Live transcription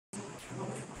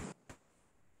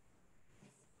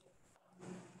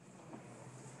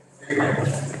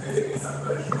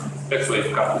Let's wait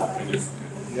a couple of minutes.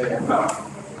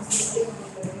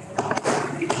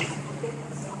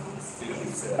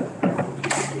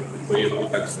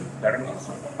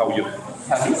 How you?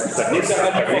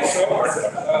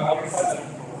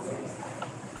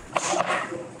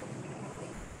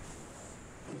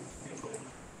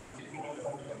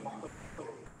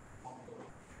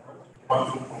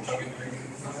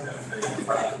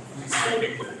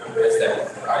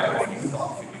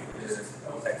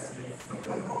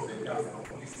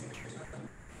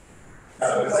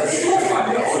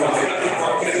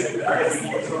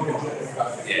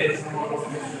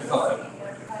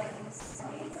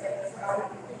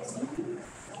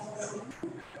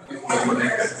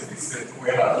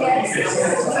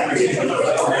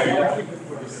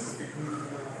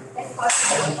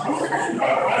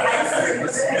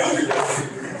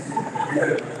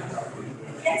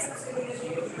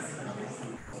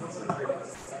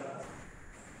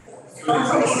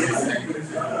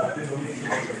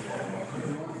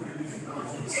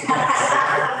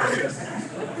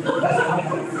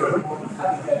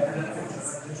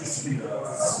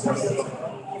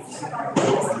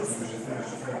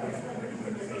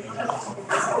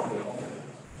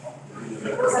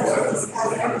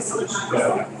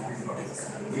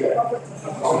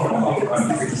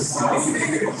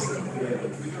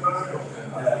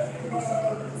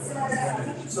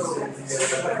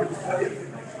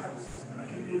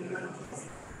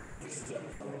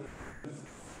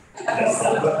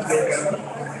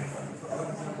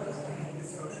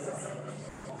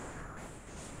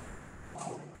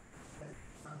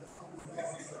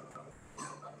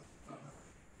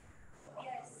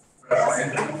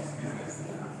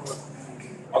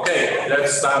 Okay,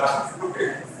 let's start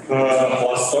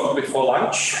our talk before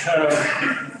lunch.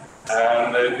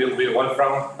 And it will be one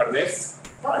from Ernest.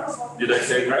 Did I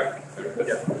say it right?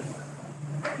 Yeah.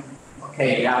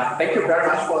 Okay, yeah, thank you very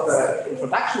much for the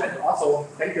introduction, and also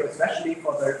thank you especially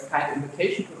for the kind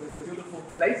invitation to this beautiful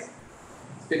place.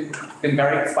 It's been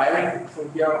very inspiring to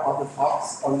hear all the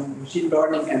talks on machine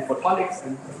learning and photonics,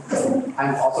 and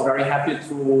I'm also very happy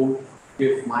to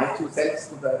give my 2 cents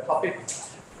to the topic.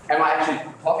 Am I actually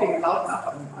talking loud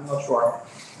enough? I'm not sure.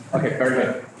 Okay, very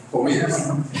good. For me,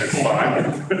 it's fine.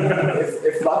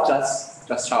 if not,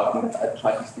 just shout and I'll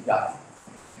try to speak up.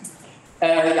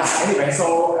 Yeah, anyway,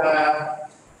 so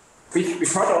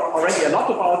we've heard already a lot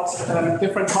about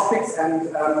different topics,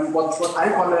 and what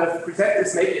I'm going to present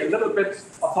is maybe a little bit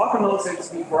orthogonal,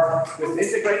 since we work with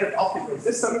integrated optical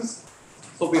systems.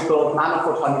 So we build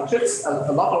nanophotonic chips,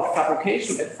 a lot of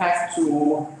fabrication, in fact,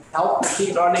 to help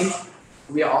machine learning.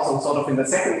 We are also sort of in the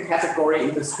second category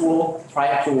in the school,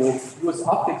 try to use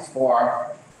optics for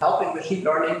helping machine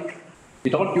learning. We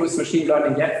don't use machine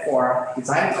learning yet for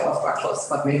designing our structures,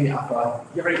 but maybe after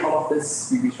hearing all of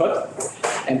this, we should.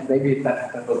 And maybe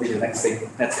that will be the next thing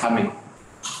that's coming.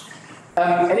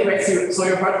 Anyway, so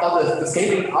you heard all the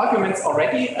scaling arguments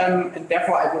already, and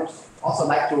therefore I would also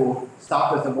like to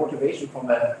start with the motivation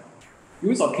from a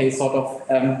user case, sort of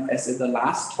as in the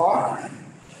last talk.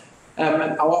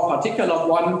 And our particular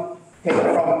one came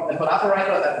from a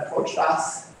collaborator that approached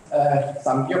us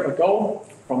some year ago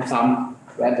from some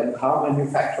random car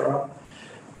manufacturer.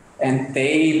 And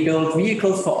they build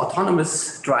vehicles for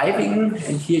autonomous driving.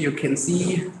 And here you can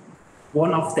see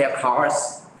one of their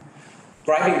cars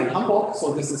driving in Hamburg.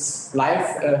 So this is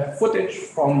live footage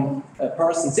from a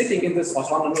person sitting in this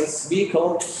autonomous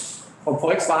vehicle from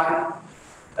Volkswagen.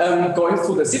 Going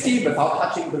through the city without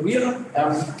touching the wheel.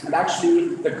 And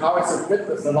actually, the car is equipped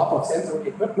with a lot of sensory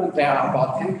equipment. There are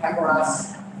about 10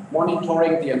 cameras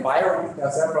monitoring the environment. There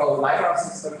are several LiDAR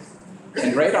systems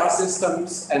and radar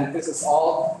systems. And this is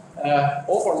all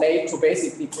overlaid to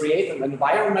basically create an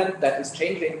environment that is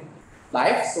changing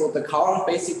life. So the car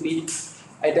basically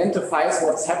identifies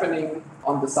what's happening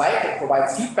on the side. It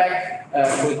provides feedback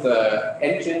with the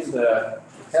engine, the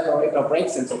accelerator,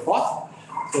 brakes, and so forth,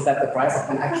 so that the driver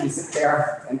can actually sit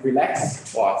there and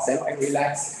relax, or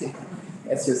semi-relax,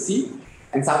 as you see.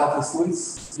 And some of the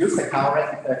students use the car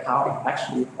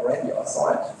actually already, or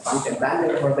saw it. Frank and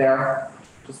Daniel were there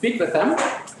to speak with them.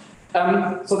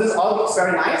 So this all looks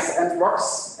very nice and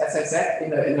works, as I said,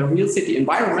 in a real city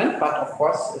environment. But of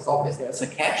course, as always, there's a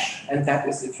catch, and that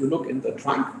is if you look in the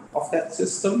trunk of that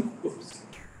system. Oops.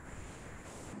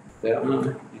 There we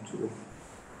need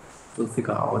to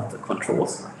figure out the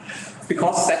controls,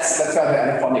 because that's where the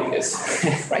electronic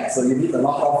is, right? So you need a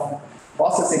lot of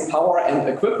processing power and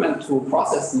equipment to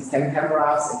process these 10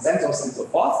 cameras and sensors and so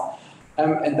forth.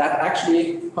 And that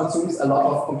actually consumes a lot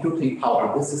of computing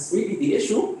power. This is really the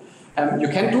issue. You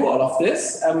can do all of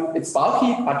this. It's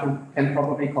bulky, but you can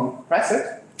probably compress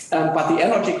it. But the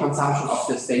energy consumption of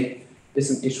this thing is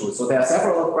an issue. So there are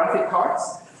several graphic cards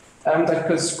that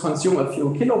consume a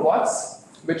few kilowatts,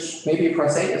 which maybe per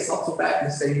se is not so bad.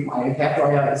 The same, my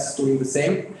hairdryer is doing the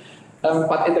same.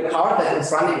 But in the car that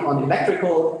is running on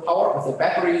electrical power with a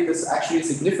battery, this actually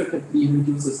significantly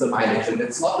reduces the mileage. And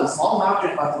it's not a small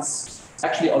margin, but it's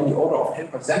actually on the order of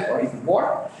 10% or even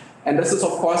more. And this is,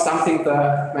 of course, something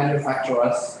the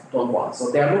manufacturers don't want.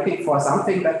 So they're looking for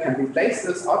something that can replace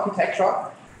this architecture,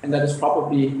 and that is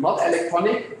probably not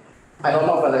electronic. I don't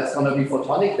know whether it's going to be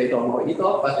photonic, they don't know either,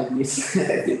 but at least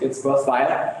I think it's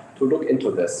worthwhile to look into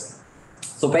this.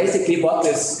 So basically what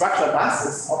this structure does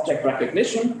is object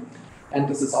recognition. And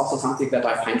this is also something that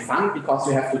I find fun because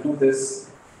you have to do this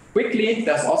quickly.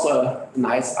 There's also a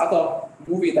nice other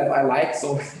movie that I like.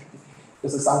 So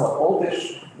this is somewhat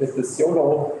oldish with this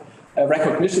YOLO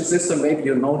recognition system. Maybe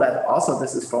you know that also.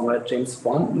 This is from a James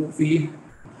Bond movie.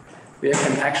 We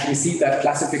can actually see that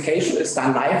classification is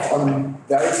done live on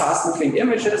very fast moving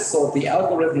images. So the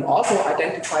algorithm also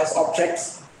identifies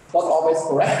objects, not always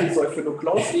correctly. So if you look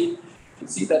closely, you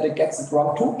see that it gets it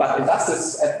wrong too, but it does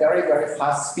this at very, very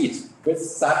fast speed with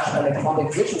such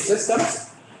electronic vision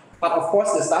systems. But of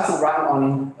course, this doesn't run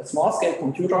on a small scale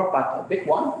computer, but a big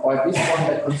one, or at least one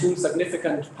that consumes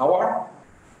significant power.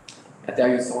 And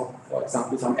there you saw, for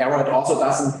example, some error. It also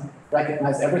doesn't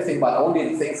recognize everything, but only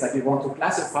the things that you want to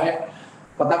classify.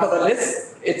 But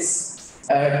nevertheless, it's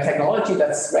a technology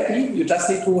that's ready. You just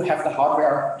need to have the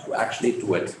hardware to actually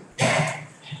do it.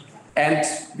 And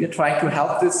we're trying to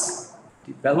help this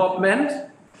development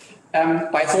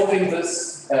by solving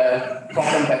this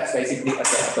problem that's basically at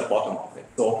the bottom of it.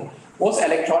 So most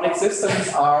electronic systems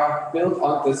are built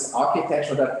on this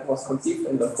architecture that was conceived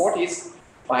in the 40s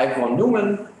by von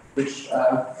Neumann, which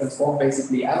transformed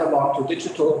basically analog to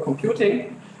digital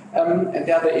computing. And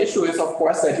there the issue is, of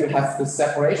course, that you have this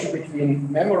separation between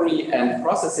memory and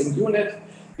processing unit,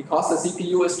 because the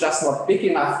CPU is just not big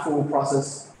enough to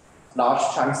process large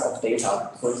chunks of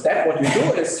data. So instead what you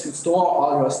do is you store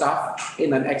all your stuff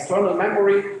in an external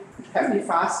memory, which can be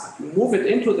fast, you move it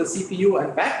into the CPU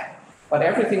and back, but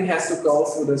everything has to go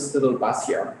through this little bus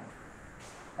here.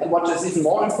 And what is even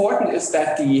more important is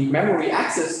that the memory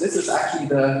access, this is actually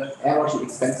the energy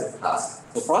expensive task.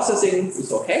 So processing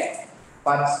is okay,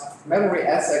 but memory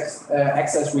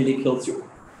access really kills you.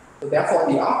 So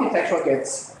therefore the architecture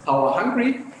gets power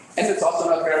hungry. And it's also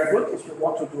not very good if you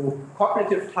want to do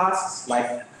cognitive tasks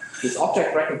like this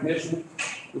object recognition,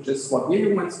 which is what we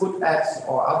humans good at,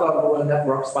 or other neural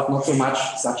networks, but not so much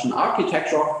such an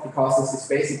architecture, because this is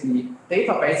basically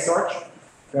database search,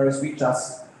 whereas we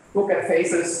just look at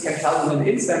faces, can tell in an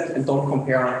instant, and don't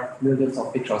compare millions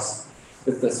of pictures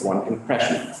with this one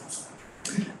impression.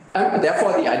 And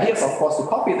therefore, the idea is, of course, to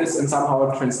copy this and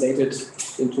somehow translate it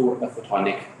into a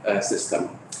photonic system.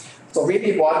 So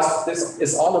really what this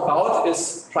is all about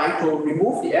is trying to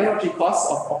remove the energy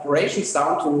costs of operations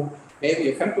down to maybe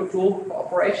a femtojoule per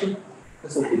operation.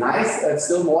 This would be nice. It's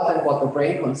still more than what the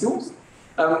brain consumes,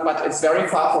 but it's very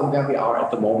far from where we are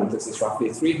at the moment. This is roughly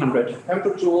 300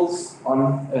 femtojoules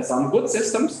on some good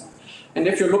systems. And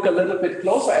if you look a little bit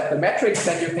closer at the metrics,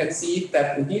 then you can see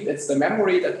that indeed it's the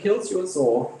memory that kills you.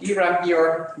 So DRAM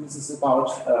here uses about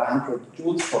 100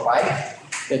 joules per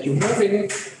byte that you're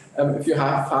moving. If you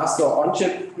have faster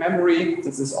on-chip memory,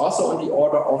 this is also on the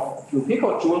order of a few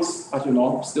picojoules, but you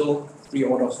know, still 3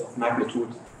 orders of magnitude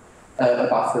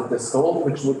above this goal,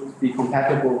 which would be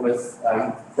compatible with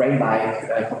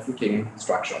brain-like computing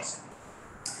structures.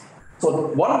 So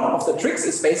one of the tricks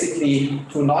is basically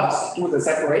to not do the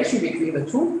separation between the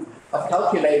two, but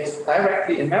calculate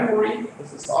directly in memory.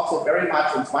 This is also very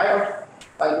much inspired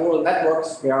by neural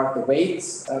networks, where the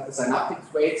weights, the synaptic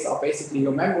weights are basically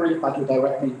your memory, but you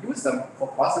directly use them for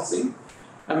processing.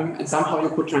 And somehow you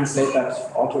could translate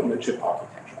that also in a chip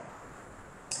architecture.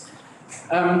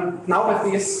 Now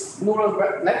with these neural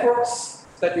networks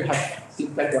that you have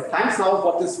seen plenty of times now,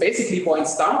 what this basically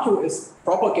boils down to is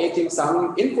propagating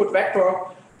some input vector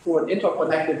through an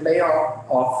interconnected layer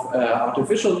of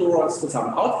artificial neurons to some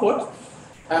output.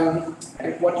 And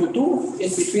what you do in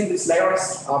between these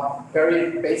layers are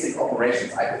very basic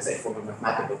operations, I would say, from a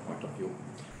mathematical point of view.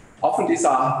 Often these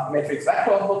are matrix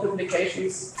vector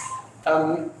multiplications.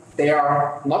 They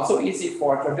are not so easy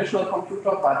for a traditional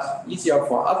computer, but easier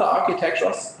for other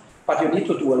architectures. But you need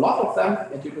to do a lot of them,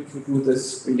 and you need to do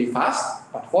this really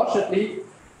fast. But fortunately,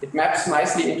 it maps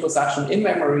nicely into such an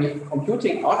in-memory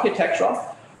computing architecture.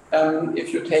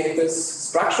 If you take this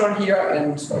structure here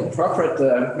and interpret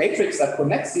the matrix that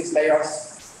connects these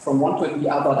layers from one to the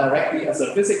other directly as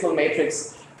a physical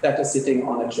matrix, that is sitting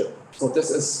on a chip. So this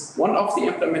is one of the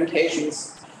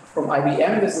implementations from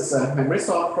IBM. This is a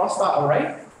memristor crossbar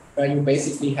array, where you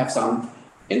basically have some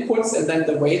inputs, and then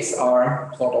the weights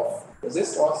are sort of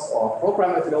resistors or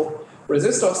programmable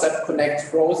resistors that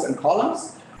connect rows and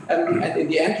columns. And in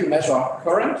the end, you measure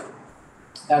current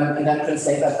and then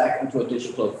translate that back into a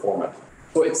digital format.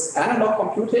 So it's analog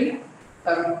computing,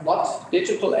 not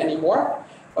digital anymore.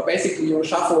 But basically, you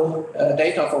shuffle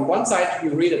data from one side,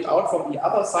 you read it out from the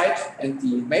other side, and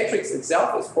the matrix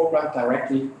itself is programmed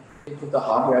directly into the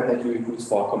hardware that you use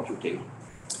for computing.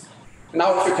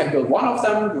 Now, if you can build one of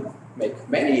them, you make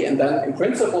many, and then in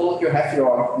principle, you have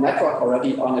your network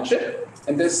already on a chip.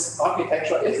 And this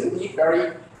architecture is indeed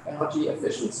very energy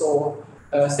efficient. So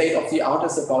state of the art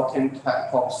is about 10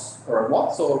 TOPS per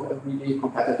watt, so a really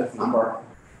competitive number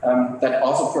that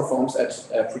also performs at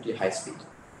a pretty high speed.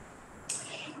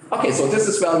 Okay, so this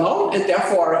is well known, and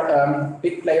therefore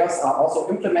big players are also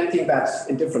implementing that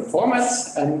in different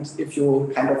formats. And if you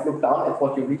kind of look down at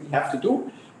what you really have to do,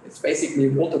 it's basically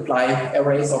multiply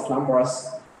arrays of numbers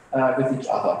with each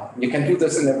other. You can do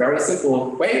this in a very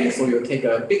simple way. So you take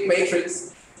a big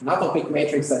matrix, another big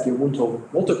matrix that you want to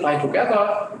multiply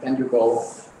together, and then you go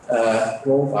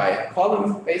row by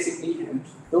column, basically, and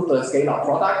build a scalar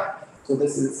product. So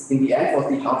this is, in the end, what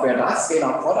the hardware does,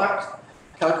 scalar product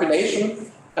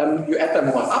calculation. You add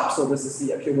them all up, so this is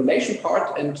the accumulation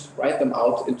part, and write them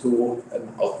out into an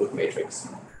output matrix.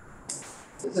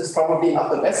 This is probably not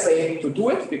the best way to do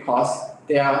it, because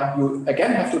there you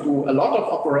again have to do a lot of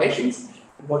operations.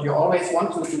 What you always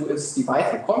want to do is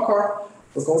divide and conquer,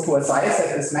 so go to a size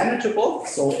that is manageable.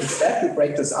 So instead you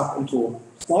break this up into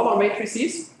smaller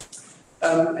matrices,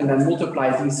 and then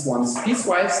multiply these ones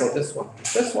piecewise, so this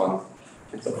one,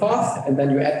 and so forth, and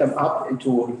then you add them up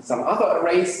into some other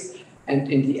arrays,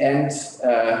 and in the end,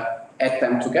 add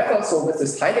them together. So with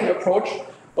this tiling approach,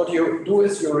 what you do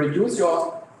is you reduce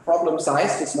your problem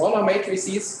size to smaller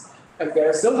matrices, and where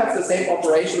you still have the same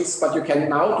operations, but you can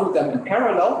now do them in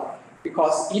parallel,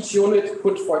 because each unit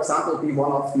could, for example, be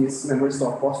one of these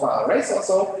memristor crossbar arrays or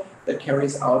so that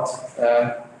carries out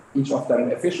each of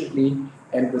them efficiently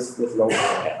and with low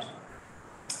overhead.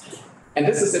 And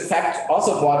this is in fact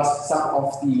also what some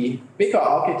of the bigger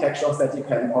architectures that you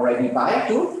can already buy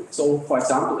do. So for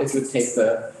example, if you take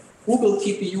the Google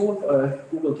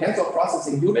TPU, Google Tensor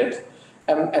Processing Unit,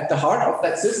 at the heart of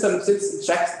that system sits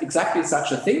exactly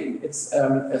such a thing. It's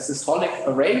a systolic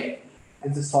array,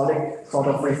 and systolic sort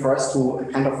of refers to a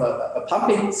kind of a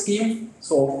pumping scheme,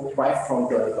 so derived from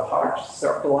the heart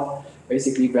circle,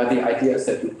 basically where the idea is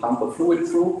that you pump a fluid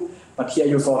through, but here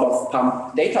you sort of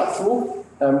pump data through.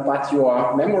 But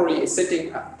your memory is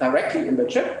sitting directly in the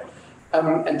chip.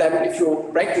 And then if you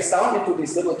break this down into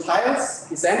these little tiles,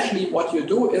 essentially what you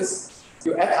do is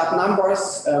you add up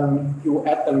numbers, you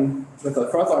add them with a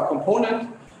further component,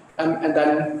 and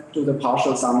then do the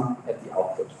partial sum at the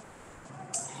output.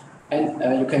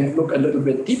 And you can look a little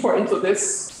bit deeper into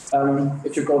this.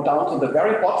 If you go down to the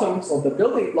very bottom, so the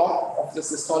building block of the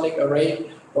systolic array,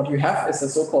 what you have is a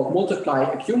so-called multiply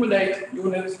accumulate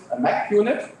unit, a MAC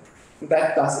unit.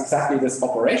 That does exactly this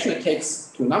operation. It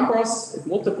takes two numbers, it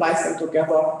multiplies them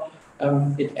together,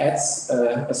 it adds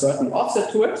a certain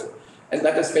offset to it, and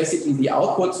that is basically the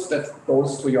output that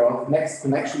goes to your next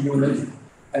connection unit,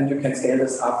 and you can scale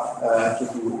this up to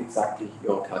do exactly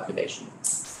your calculation.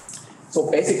 So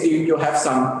basically you have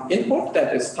some input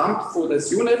that is pumped through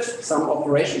this unit, some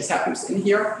operations happens in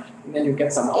here, and then you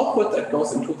get some output that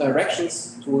goes in two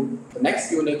directions to the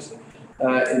next unit,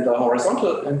 in the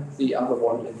horizontal and the other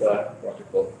one in the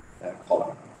vertical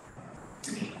column.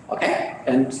 Okay,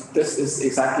 and this is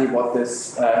exactly what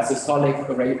this systolic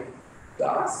array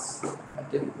does. I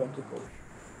didn't want to go.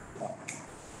 Oh.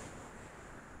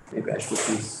 Maybe I should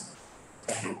use.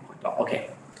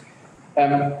 Okay.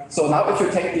 So now if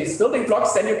you take these building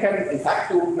blocks, then you can in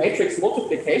fact do matrix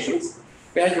multiplications,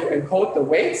 where you encode the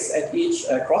weights at each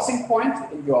crossing point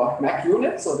in your MAC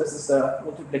unit. So this is a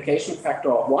multiplication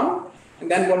factor of 1. And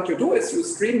then what you do is you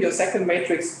stream your second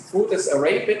matrix through this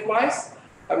array bitwise.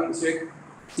 So you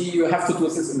see you have to do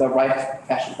this in the right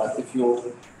fashion. But if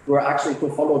you were actually to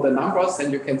follow the numbers,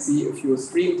 then you can see if you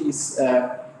stream these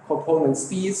components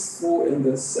B's through in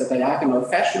this diagonal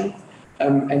fashion,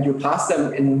 and you pass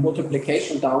them in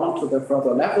multiplication down to the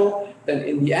further level, then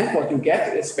in the end what you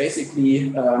get is basically,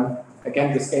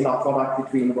 again, the scalar product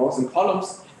between rows and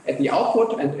columns at the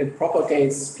output, and it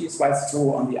propagates piecewise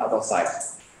through on the other side.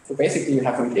 So basically you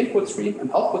have an input stream,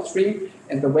 an output stream,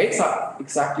 and the weights are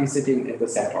exactly sitting in the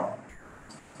center.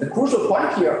 The crucial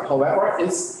point here, however,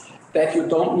 is that you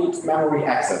don't need memory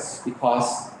access,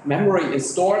 because memory is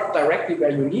stored directly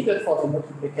where you need it for the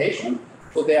multiplication,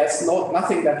 So there's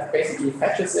nothing that basically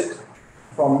fetches it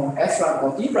from SRAM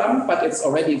or DRAM, but it's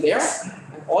already there.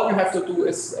 And all you have to do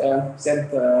is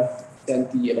send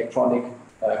the electronic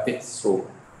bits through.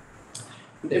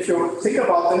 And if you think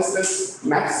about this, this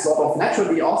maps sort of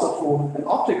naturally also to an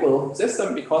optical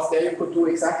system, because there you could do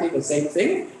exactly the same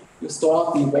thing. You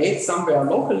store the weight somewhere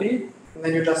locally, and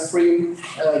then you just stream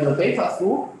your data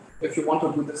through. If you want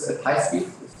to do this at high speed,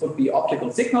 this could be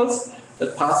optical signals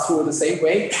that pass through the same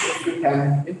way. If you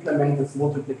can implement this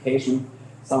multiplication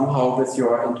somehow with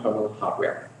your internal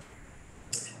hardware.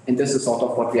 And this is sort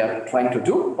of what we are trying to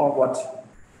do, or what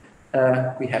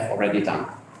we have already done.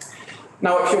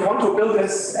 Now, if you want to build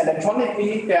this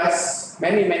electronically, there's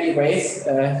many ways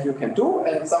you can do,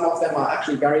 and some of them are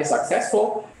actually very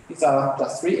successful. These are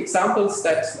just 3 examples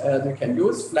that you can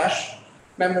use. Flash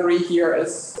memory here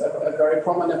is a very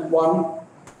prominent one.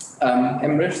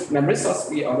 Memristors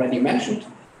we already mentioned,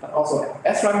 but also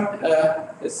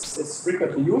SRAM is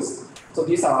frequently used. So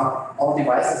these are all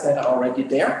devices that are already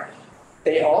there.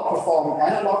 They all perform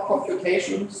analog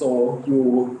computation, so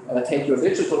you take your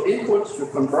digital input, you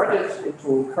convert it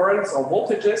into currents or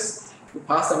voltages, you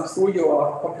pass them through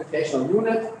your computational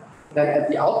unit, then at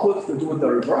the output you do the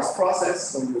reverse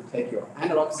process, so you take your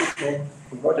analog signal,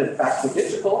 convert it back to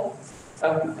digital,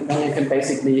 and then you can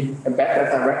basically embed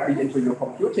that directly into your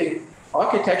computing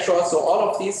architecture. So all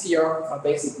of these here are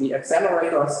basically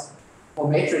accelerators for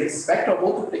matrix vector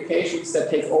multiplications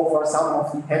that take over some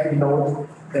of the heavy load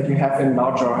that you have in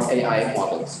larger AI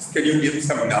models. Can you give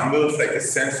some numbers, like a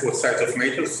sense for size of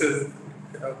matrices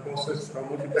process or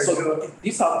multiplication? So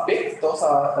these are big, those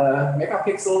are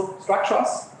megapixel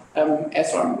structures.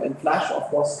 SRAM and Flash, of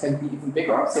course, can be even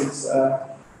bigger, since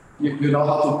you know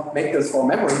how to make this for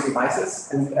memory devices,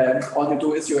 and all you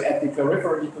do is you add the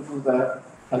periphery to do the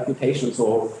computation.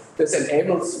 So this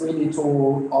enables really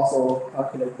to also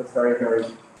calculate with very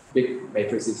big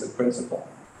matrices in principle.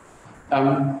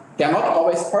 They're not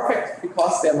always perfect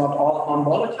because they're not all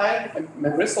non-volatile. And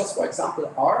memristors, for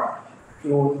example, are. If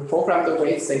you program the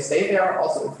weights, they stay there.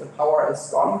 Also, if the power is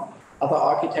gone, other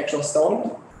architectures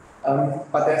don't.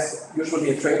 But there's usually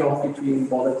a trade-off between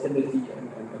volatility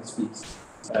and speed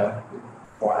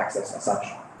for access as such.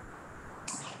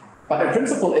 But in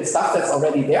principle, it's stuff that's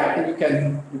already there, and you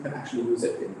can actually use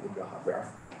it in your hardware.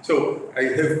 So I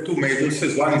have 2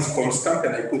 matrices. One is constant,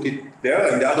 and I put it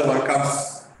there, and the other one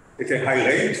comes at a high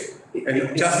rate.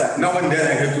 And just now and then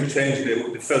I have to change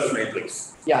the first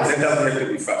matrix. Yeah. That doesn't have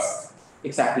to be fast.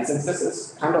 Exactly. Since this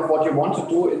is kind of what you want to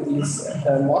do in these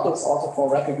models, also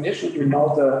for recognition, you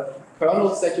know the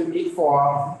kernels that you need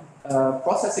for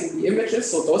processing the images.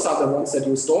 So those are the ones that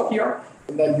you store here.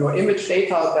 And then your image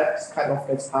data, that kind of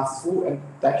gets passed through, and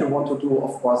that you want to do,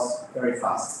 of course, very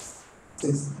fast.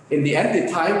 Since in the end,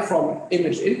 the time from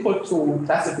image input to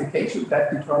classification,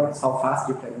 that determines how fast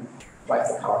you can drive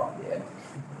the car in the end.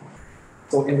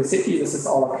 So in the city, this is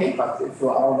all okay, but if you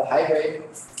are on the highway,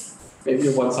 maybe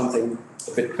you want something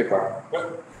a bit quicker.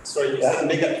 Well, sorry, you said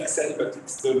megapixel, but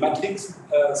it's the matrix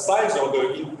size or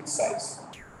the input size?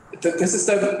 This is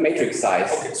the matrix size.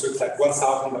 Okay, so it's like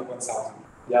 1,000 by 1,000.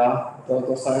 Yeah,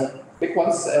 those are big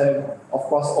ones. Of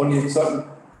course, only certain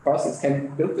persons can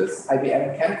build this.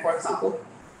 IBM can, for example.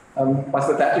 But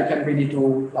with that, you can really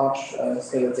do large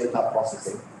scale data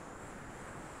processing.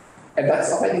 And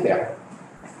that's already there.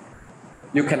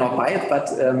 You cannot buy it, but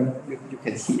you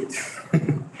can see it.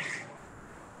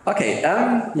 Okay,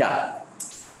 yeah.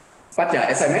 But yeah,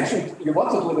 as I mentioned, you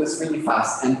want to do this really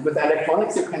fast. And with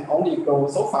electronics, you can only go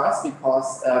so fast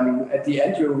because at the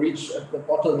end, you reach the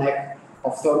bottleneck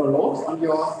of thermal load on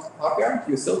your hardware.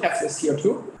 You still have this here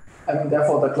too. And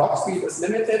therefore, the clock speed is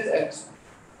limited. And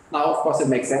now, of course, it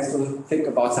makes sense to think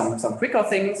about some quicker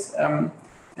things. And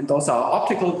those are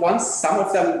optical ones. Some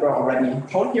of them were already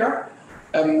shown here,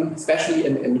 especially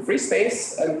in free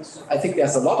space. And I think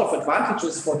there's a lot of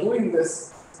advantages for doing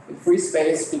this in free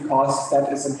space because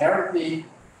that is inherently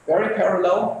very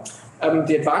parallel.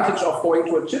 The advantage of going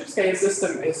to a chip scale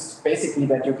system is basically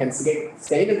that you can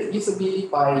scale it easily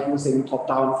by using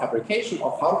top-down fabrication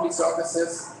of foundry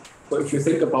services. So if you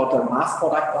think about a mass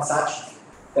product or such,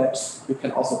 that you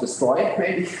can also destroy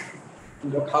maybe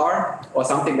in your car, or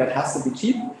something that has to be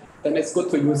cheap, then it's good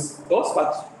to use those,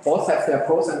 but both have their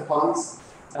pros and cons.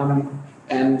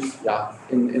 And yeah,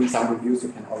 in some reviews you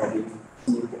can already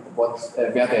see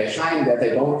where they shine, where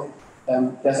they don't.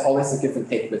 There's always a give and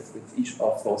take with each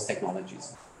of those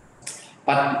technologies.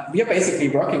 But we are basically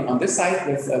working on this side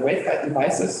with waveguide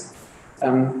devices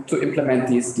to implement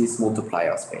these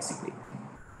multipliers, basically.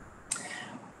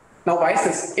 Now, why is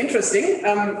this interesting?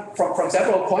 From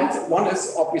several points. One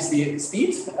is obviously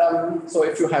speed. So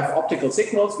if you have optical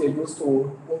signals, we're used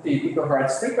to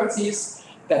multi-gigahertz frequencies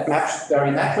that match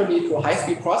very naturally to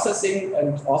high-speed processing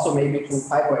and also maybe to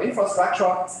fiber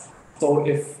infrastructure. So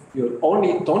if you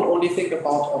don't only think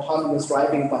about autonomous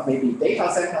driving, but maybe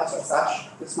data centers or such,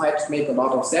 this might make a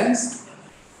lot of sense.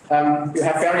 You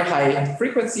have very high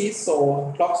frequencies,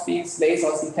 so clock speeds,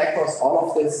 lasers, detectors, all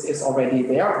of this is already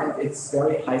there, and it's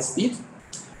very high speed.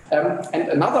 And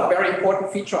another very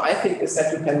important feature, I think, is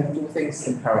that you can do things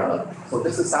in parallel. So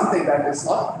this is something that is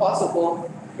not possible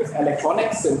with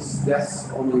electronics, since there's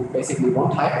only basically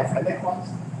one type of electrons,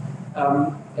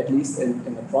 at least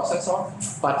in the processor.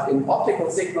 But in optical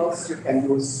signals, you can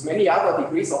use many other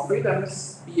degrees of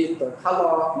freedoms, be it the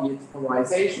color, be it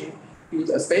polarization, be it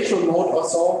a spatial mode or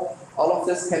so. All of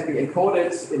this can be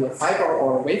encoded in a fiber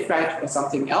or a waveguide or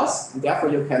something else, and therefore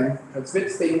you can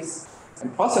transmit things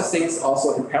and process things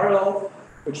also in parallel,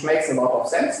 which makes a lot of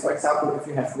sense. For example, if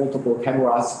you have multiple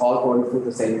cameras all going through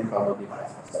the same kernel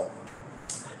device or so.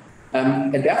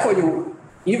 And therefore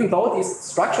even though these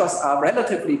structures are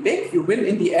relatively big, you win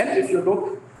in the end if you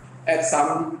look at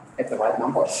the right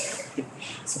numbers.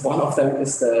 So one of them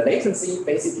is the latency,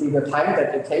 basically the time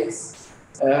that it takes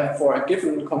for a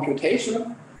given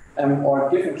computation or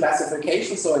a given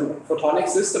classification. So in photonic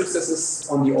systems, this is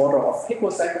on the order of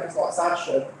picoseconds or such.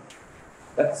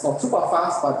 That's not super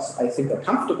fast, but I think a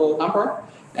comfortable number.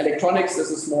 Electronics,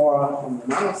 this is more on the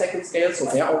nanosecond scale, so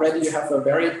there already you have a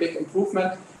very big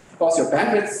improvement. Of course, your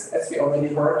bandwidth, as we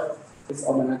already heard, is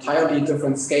on an entirely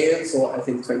different scale, so I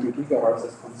think 20 gigahertz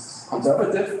is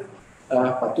conservative,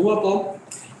 but doable.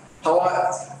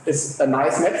 Power is a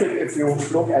nice metric if you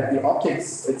look at the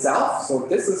optics itself. So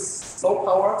this is low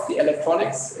power. The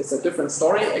electronics is a different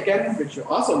story again, which you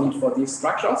also need for these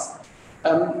structures.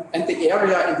 And the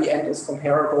area in the end is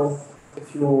comparable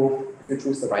if you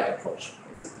choose the right approach,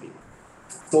 basically.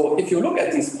 So if you look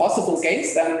at these possible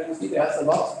gains, then you see there's a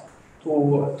lot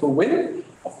to win.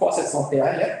 Of course, it's not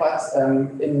there yet, but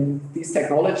in these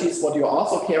technologies, what you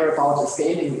also care about is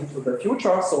scaling into the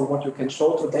future. So what you can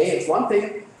show today is one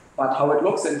thing, but how it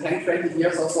looks in 10, 20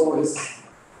 years or so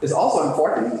is also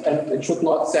important, and it should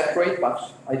not separate, but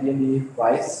ideally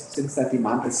rise, since that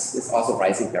demand is also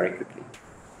rising very quickly.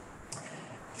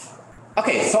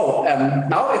 Okay, so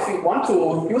now if we want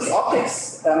to use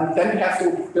optics, then we have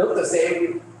to build the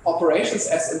same operations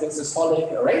as in the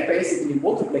systolic array, basically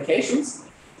multiplications.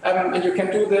 And you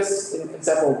can do this in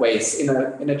several ways.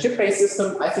 In a chip-based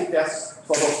system, I think there's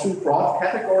sort of two broad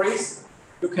categories.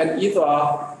 You can either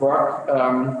work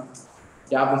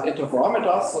with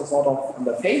interferometers, so sort of on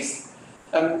the phase,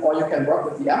 or you can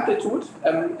work with the amplitude.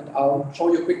 And I'll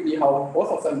show you quickly how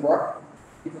both of them work,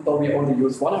 even though we only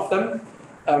use one of them.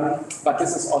 But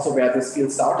this is also where this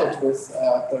field started with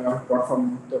the work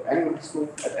from the England's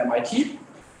group at MIT.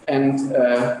 And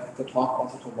the talk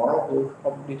also tomorrow will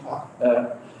probably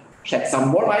shed some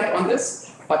more light on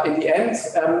this. But in the end,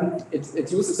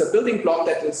 it uses a building block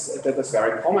that is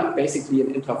very common, basically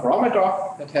an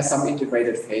interferometer that has some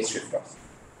integrated phase shifters.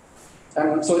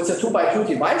 So it's a 2x2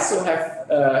 device, so you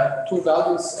have 2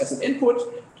 values as an input,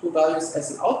 2 values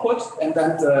as an output, and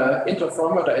then the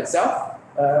interferometer itself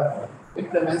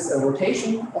implements a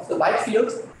rotation of the light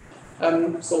field.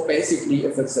 So basically,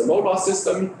 if it's a low loss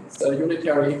system, it's a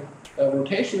unitary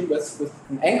rotation with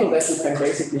an angle that you can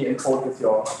basically encode with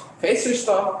your phase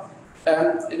shifter.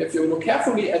 And if you look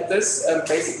carefully at this,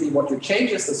 basically what you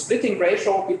change is the splitting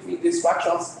ratio between these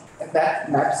structures, and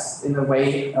that maps in a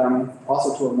way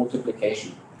also to a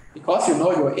multiplication. Because you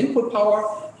know your input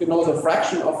power, you know the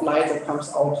fraction of light that comes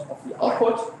out of the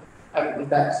output, and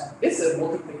that is a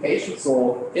multiplication,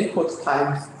 so input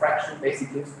times fraction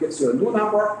basically gives you a new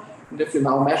number. And if you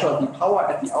now measure the power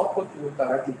at the output, you will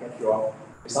directly get your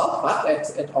result, but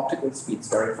at optical speeds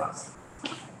very fast.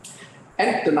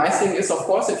 And the nice thing is, of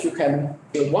course, if you can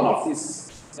build one of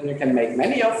these, then you can make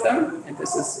many of them. And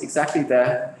this is exactly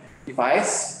the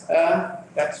device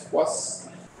that was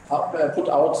put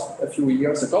out a few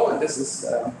years ago. And this is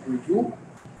a review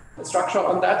structure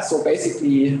on that. So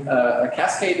basically a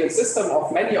cascaded system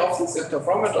of many of these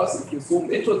interferometers. If you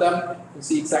zoom into them, you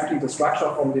see exactly the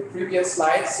structure from the previous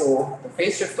slide. So the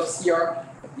phase shifters here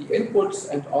at the input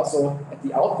and also at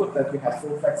the output, that you have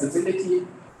full flexibility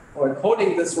for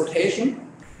encoding this rotation.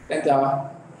 And they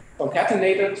are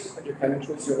concatenated, and you can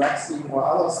choose your rack scheme or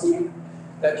other scheme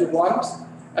that you want.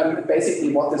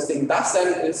 Basically what this thing does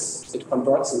then is it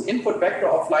converts an input vector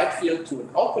of light field to an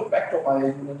output vector by a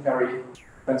unitary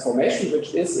transformation,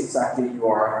 which is exactly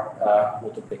your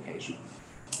multiplication.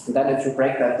 And then if you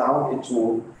break that down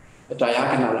into a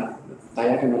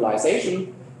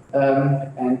diagonalization,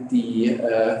 and the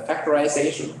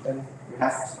factorization, then you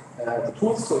have the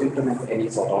tools to implement any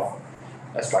sort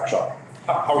of structure.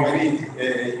 How many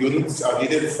units are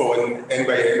needed for an n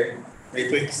by n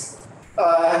matrix?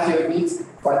 You need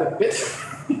quite a bit.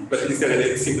 But is there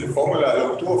a simple formula,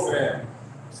 log 2 of n,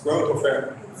 square root of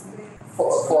n?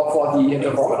 For the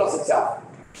interferometers itself?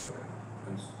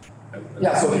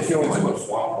 Yeah, so if you...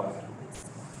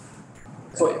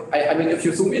 So, I mean, if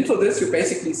you zoom into this, you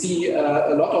basically see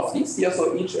a lot of these here.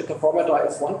 So each interferometer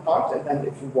is one part, and then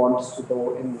if you want to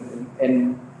go in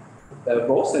n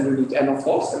rows, then you need n of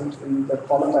those, and in the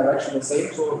column direction the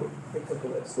same, so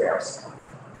multiple squares.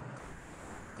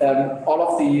 All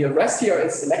of the rest here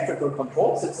is electrical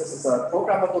control, since this is a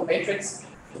programmable matrix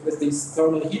with these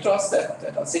thermal heaters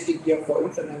that are sitting here for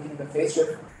implementing the phase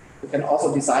shift. You can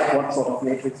also decide what sort of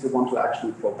matrix you want to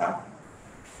actually program.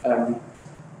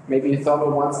 Maybe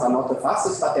thermal ones are not the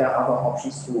fastest, but there are other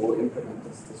options to implement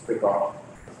this trigger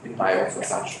in diodes or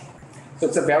such. So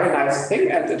it's a very nice thing,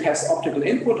 and it has optical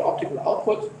input, optical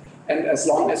output, and as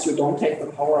long as you don't take the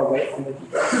power away from the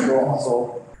heaters, you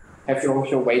also have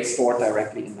your weight stored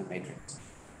directly in the matrix.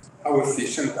 How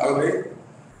efficient are they?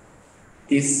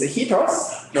 These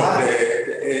heaters? No,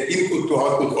 the input to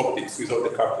output optics without the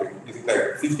coupling. Is it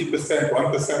like 50%,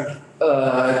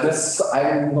 1%? This,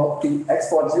 I'm not the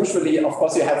expert. Usually, of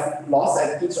course, you have loss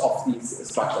at each of these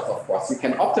structures, of course. You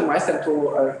can optimize them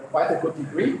to quite a good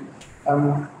degree.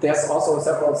 There's also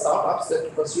several startups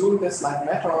that pursue this, like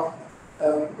Meta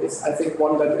is, I think,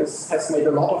 one that has made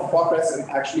a lot of progress and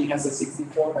actually has a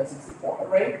 64 by 64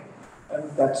 array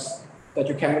that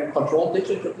you can control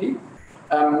digitally.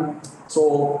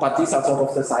 But these are sort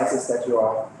of the sizes that you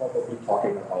are probably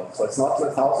talking about. So it's not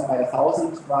 1,000 by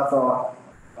 1,000, rather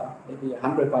maybe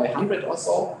 100 by 100 or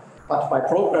so. But by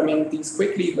programming these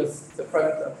quickly with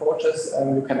different approaches,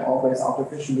 you can always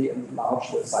artificially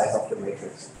enlarge the size of the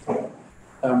matrix.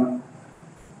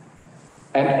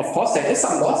 And of course, there is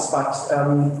some loss,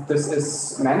 but this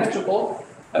is manageable.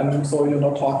 So you're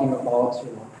not talking about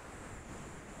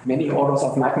many orders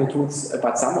of magnitudes,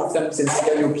 but some of them, since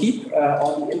here you keep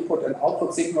all the input and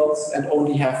output signals and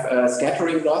only have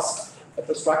scattering loss at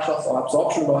the structures or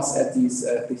absorption loss at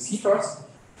these heaters.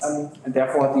 And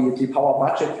therefore, the power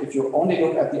budget, if you only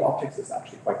look at the optics, is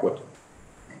actually quite good.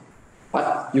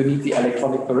 But you need the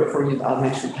electronic periphery, and I'll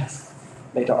mention that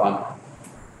later on.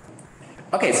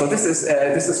 Okay, so this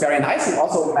is very nice, and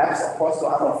also maps, of course, to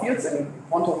other fields in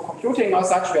quantum computing or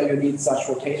such, where you need such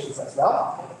rotations as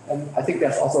well. And I think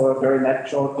there's also a very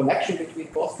natural connection between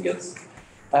both fields.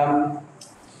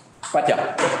 But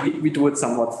yeah, we do it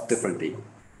somewhat differently.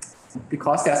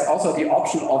 Because there's also the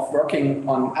option of working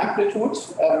on amplitude.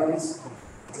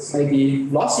 This may be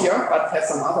lossier, but has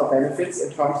some other benefits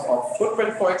in terms of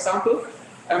footprint, for example.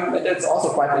 And it's also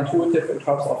quite intuitive in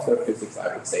terms of the physics,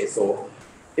 I would say. So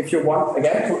if you want,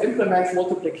 again, to implement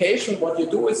multiplication, what you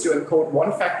do is you encode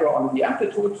one factor on the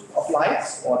amplitude of light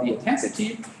or the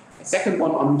intensity, a second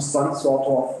one on some sort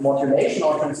of modulation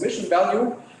or transmission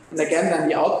value. And again, then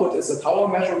the output is a power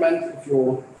measurement. If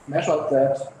you measure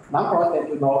that number, then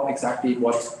you know exactly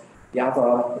what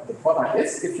the product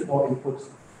is if you know input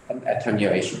and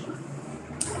attenuation.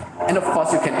 And of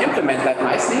course, you can implement that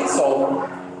nicely. So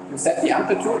you set the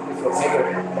amplitude with your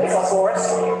favorite laser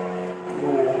source.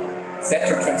 You set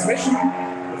your transmission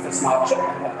with a smart chip,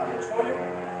 and that I will show you.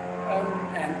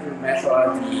 And you measure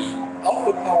the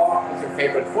output power with your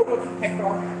favorite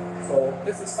photodetector. So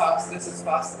this is fast,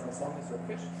 and as long as your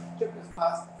chip is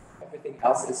fast, everything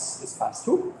else is fast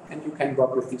too, and you can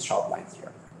work with these sharp lines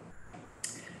here.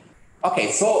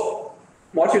 Okay, so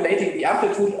modulating the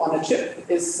amplitude on a chip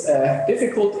is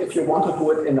difficult if you want to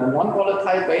do it in a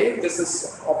non-volatile way. This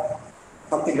is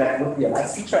something that would be a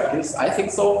nice feature, at least I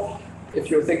think so, if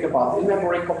you think about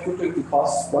in-memory computing,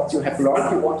 because what you have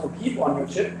learned you want to keep on your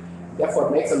chip, therefore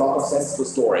it makes a lot of sense to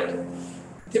store it.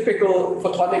 Typical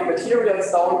photonic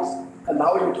materials don't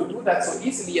allow you to do that so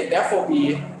easily, and therefore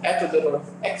we add a little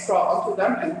extra onto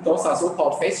them, and those are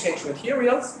so-called phase change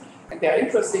materials. And they're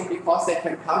interesting because they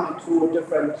can come in two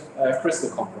different crystal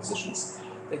compositions.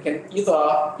 They can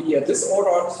either be a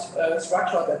disordered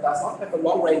structure that does not have a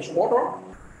long-range order,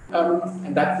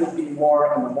 and that would be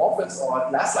more an amorphous or a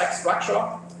glass-like structure.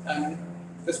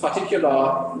 This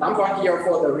particular number here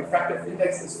for the refractive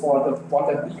index is for the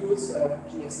one that we use,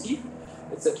 GST.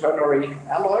 It's a ternary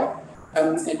alloy.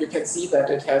 And you can see that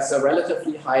it has a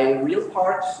relatively high real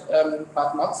part,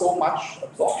 but not so much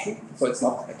absorption. So it's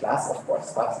not a glass, of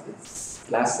course, but it's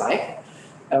glass-like.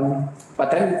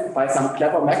 But then by some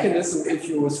clever mechanism, if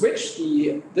you switch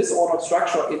the disordered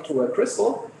structure into a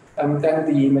crystal, then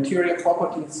the material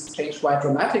properties change quite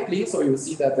dramatically. So you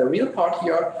see that the real part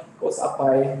here goes up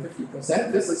by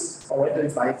 50%. This is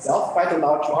already by itself quite a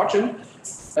large margin.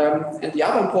 And the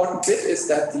other important bit is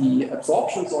that the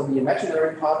absorptions or the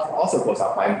imaginary part also goes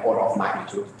up by an order of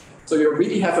magnitude. So you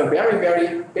really have a very,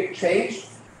 very big change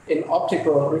in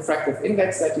optical refractive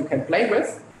index that you can play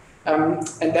with. And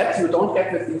that you don't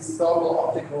get with these thermal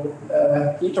optical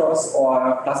heaters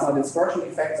or plasma dispersion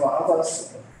effects or other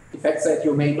effects that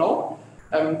you may know.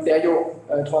 There you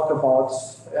talk about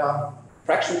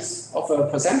fractions of a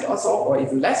percent or so, or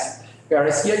even less.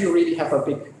 Whereas here you really have a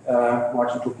big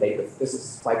margin to play with. This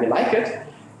is why we like it.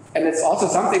 And it's also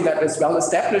something that is well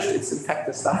established. It's in fact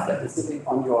the stuff that is sitting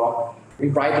on your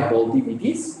rewritable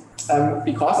DVDs.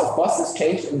 Because of course this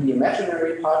change in the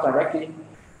imaginary part directly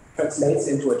translates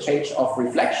into a change of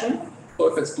reflection. So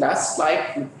if it's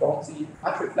glass-like, you don't see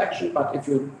much reflection, but if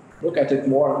you look at it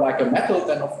more like a metal,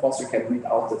 then of course you can read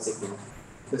out the signal.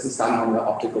 This is done on the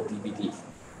optical DVD.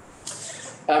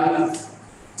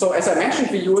 So as I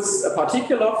mentioned, we use a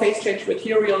particular phase change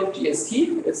material,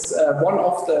 GST. It's one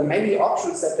of the many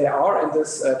options that there are in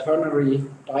this ternary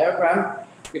diagram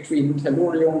between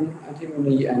tellurium,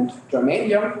 antimony, and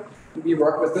germanium. We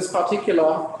work with this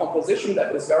particular composition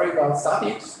that is very well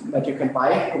studied, that you can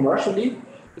buy commercially.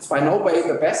 It's by no way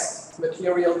the best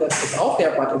material that is out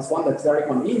there, but it's one that's very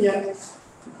convenient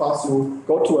because you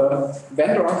go to a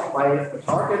vendor, buy a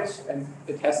target, and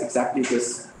it has exactly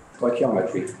this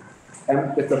stoichiometry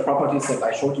and with the properties that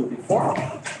I showed you before.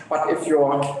 But if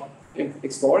you're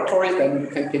exploratory, then you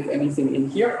can pick anything in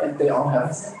here, and they all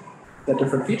have the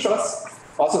different features.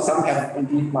 Also, some have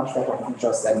indeed much better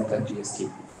features than GST.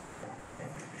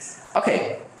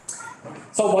 Okay,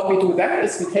 so what we do then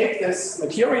is we take this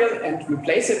material and we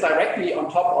place it directly on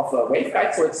top of a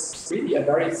waveguide. So it's really a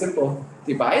very simple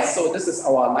device. So this is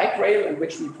our light rail in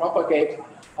which we propagate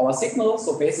our signal.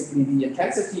 So basically the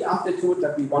intensity amplitude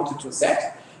that we wanted to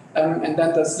set. And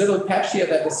then this little patch here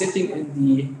that is sitting in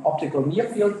the optical near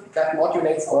field that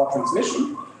modulates our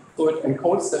transmission. So it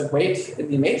encodes the weight in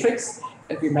the matrix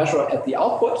and we measure at the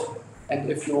output.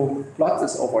 And if you plot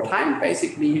this over time,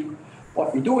 basically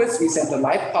what we do is we send a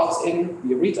light pulse in,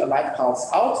 we read a light pulse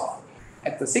out,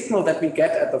 and the signal that we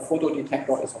get at the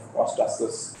photodetector is of course just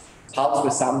this pulse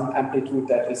with some amplitude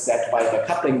that is set by the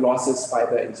coupling losses, by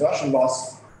the insertion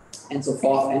loss, and so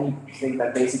forth, anything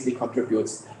that basically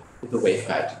contributes to the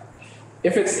waveguide.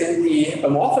 If it's in the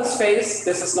amorphous phase,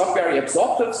 this is not very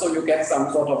absorptive, so you get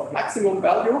some sort of maximum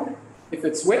value. If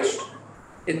it's switched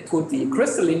into the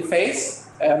crystalline phase,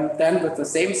 then with the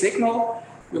same signal,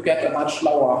 you get a much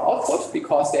lower output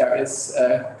because there is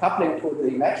coupling to the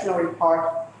imaginary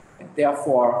part and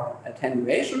therefore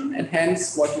attenuation, and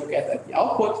hence what you get at the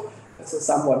output is a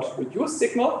somewhat reduced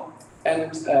signal.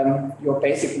 And your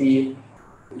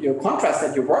contrast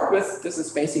that you work with, this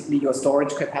is basically your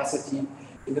storage capacity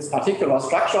in this particular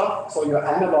structure. So your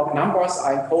analog numbers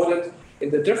are encoded in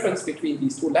the difference between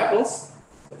these two levels.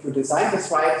 If you design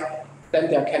this right, then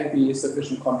there can be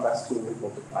sufficient contrast to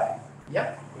multiply.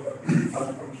 Yeah.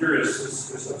 I'm curious,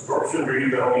 is absorption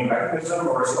really the only mechanism,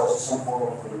 or is it also some form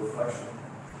of reflection?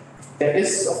 There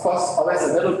is, of course, always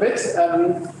a little bit.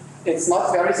 It's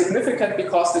not very significant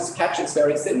because this patch is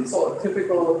very thin, so a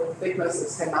typical thickness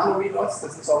is 10 nanometers.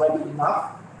 This is already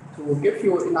enough to give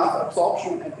you enough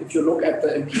absorption. And if you look at the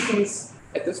impedance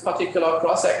at this particular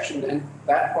cross-section and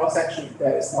that cross-section,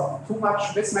 there is not too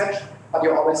much mismatch, but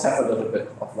you always have a little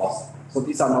bit of loss. So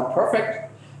these are not perfect.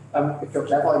 If you're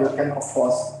clever, you can, of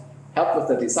course, help with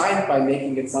the design by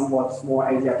making it somewhat more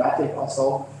adiabatic or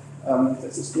so.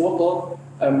 This is doable.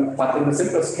 But in the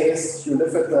simplest case, you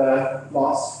live with the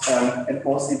loss and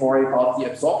mostly worry about the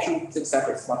absorption, since that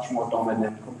is much more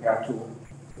dominant compared to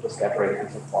the scattering and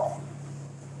so forth.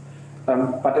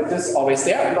 But it is always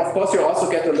there. And of course, you also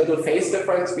get a little phase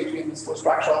difference between these two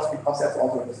structures because there's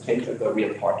also this change in the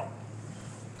real part.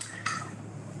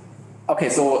 Okay,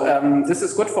 so this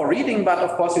is good for reading, but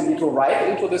of course you need to write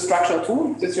into the structure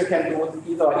too. This you can do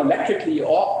either electrically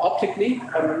or optically.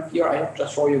 Here I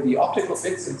just show you the optical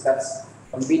bit since that's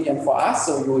convenient for us.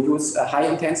 So you use a high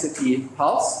intensity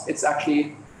pulse. It's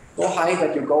actually so high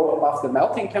that you go above the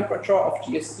melting temperature of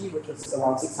GST, which is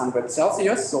around 600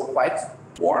 Celsius, so quite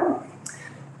warm.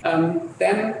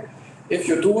 Then if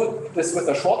you do this with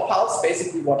a short pulse,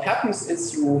 basically what happens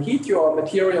is you heat your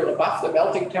material above the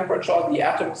melting temperature, the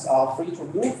atoms are free to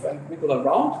move and wiggle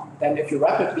around. Then if you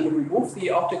rapidly remove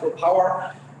the optical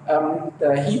power,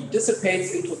 the heat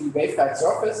dissipates into the waveguide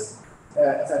surface.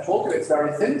 As I told you, it's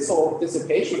very thin, so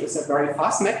dissipation is a very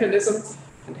fast mechanism,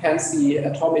 and hence the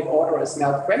atomic order is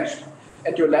melt quenched.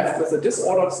 and you're left with a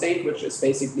disordered state, which is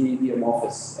basically the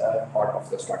amorphous part of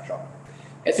the structure.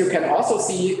 As you can also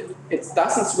see, it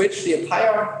doesn't switch the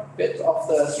entire bit of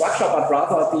the structure, but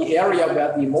rather the area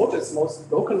where the mode is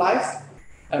most localized.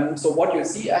 So what you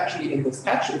see actually in this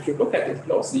patch, if you look at it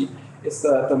closely, is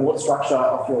the mode structure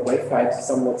of your waveguide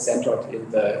somewhat centered in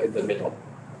the middle.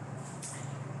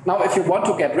 Now, if you want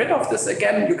to get rid of this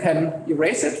again, you can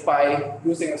erase it by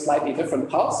using a slightly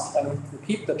different pulse. You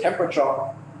keep the temperature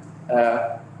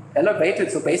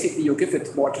elevated, so basically you give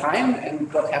it more time,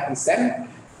 and what happens then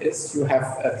is you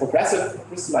have a progressive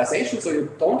crystallization, so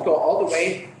you don't go all the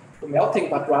way to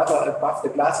melting, but rather above the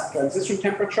glass transition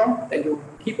temperature. Then you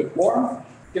keep it warm,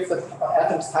 give the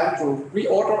atoms time to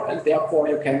reorder, and therefore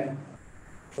you can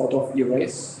sort of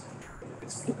erase,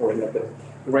 it's flickering a bit,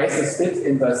 erase the split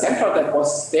in the center that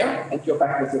was there, and you're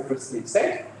back with your crystalline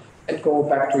state, and go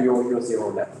back to your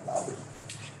zero level value.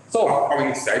 So, how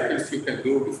many cycles you can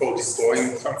do before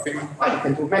destroying something? You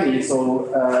can do many. So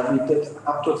we did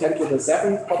up to 10 to the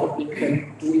 7. Probably you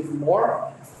can do even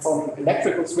more. From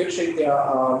electrical switching, there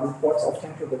are reports of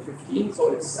 10 to the 15.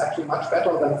 So it's actually much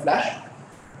better than flash.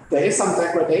 There is some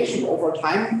degradation over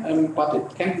time, but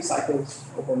it can be cycled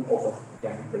over and over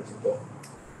again in principle,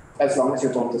 as long as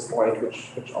you don't destroy it,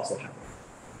 which also happens.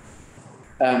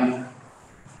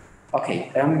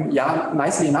 Okay, yeah,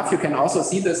 nicely enough, you can also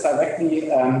see this directly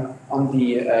on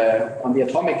the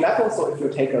atomic level. So if you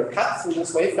take a cut through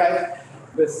this waveguide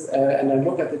and then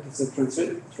look at it as a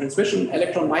transmission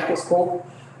electron microscope,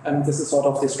 this is sort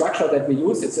of the structure that we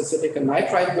use. It's a silicon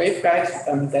nitride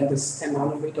waveguide, then this 10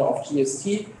 nanometer of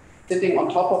GST sitting on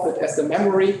top of it as the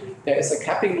memory. There is a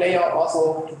capping layer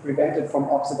also to prevent it from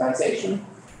oxidization.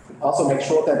 Also make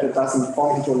sure that it doesn't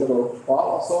form into a little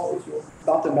ball or so if you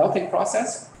start the melting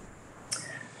process.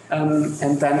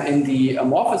 And then in the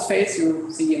amorphous phase, you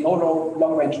see no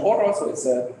long-range order, so it's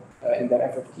in the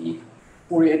FFT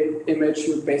Fourier image,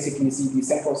 you basically see the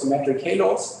centrosymmetric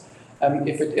halos.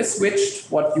 If it is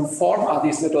switched, what you form are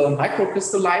these little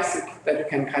microcrystallites that you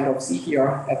can kind of see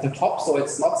here at the top. So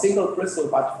it's not single crystal,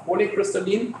 but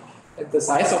polycrystalline. And the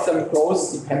size of them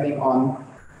grows depending on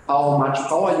how much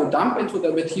power you dump into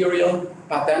the material.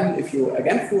 But then if you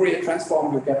again Fourier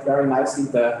transform, you get very nicely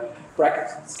the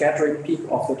cracked scattering peak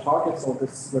of the target, so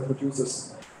this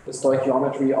reproduces the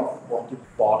stoichiometry of what you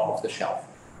bought off the shelf.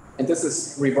 And this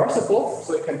is reversible,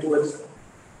 so you can do it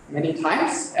many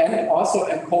times, and also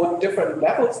encode different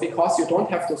levels because you don't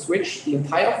have to switch the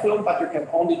entire film, but you can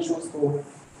only choose to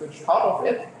switch part of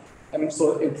it. And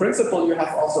so in principle, you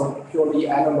have also a purely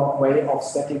analog way of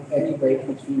setting any weight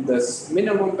between this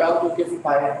minimum value given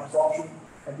by absorption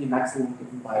and the maximum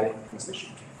given by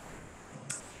transmission.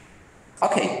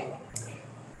 Okay.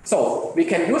 So we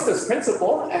can use this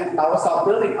principle and now start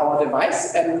building our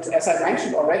device. And as I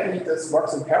mentioned already, this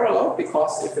works in parallel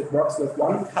because if it works with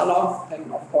one color,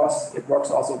 then of course it works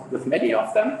also with many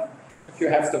of them. If you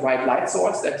have the right light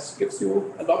source, that gives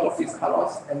you a lot of these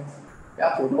colors. And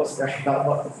yeah, who knows very well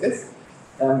what this is.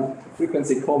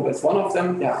 Frequency comb is one of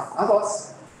them. There are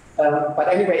others. But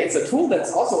anyway, it's a tool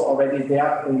that's also already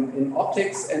there in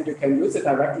optics, and you can use it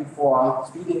directly for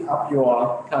speeding up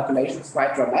your calculations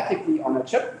quite dramatically on a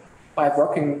chip by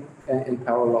working in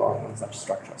parallel on such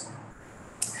structures.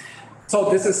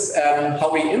 So this is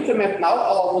how we implement now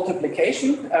our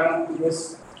multiplication. We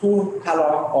use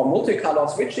two-color or multicolor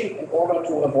switching in order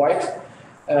to avoid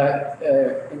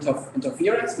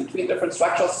interference between different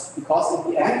structures, because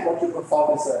in the end what you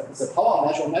perform is a power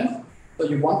measurement. So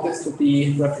you want this to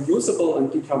be reproducible and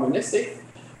deterministic.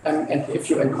 And if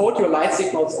you encode your light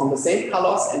signals on the same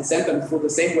colors and send them through the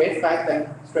same waveguide, then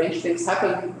strange things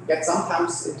happen. You get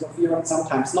sometimes interference,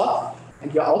 sometimes not.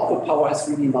 And your output power is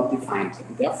really not defined.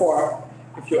 And therefore,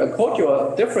 if you encode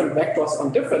your different vectors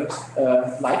on different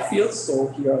light fields, so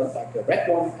here like the red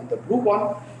one and the blue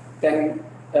one, then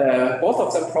both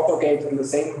of them propagate in the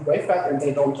same waveguide and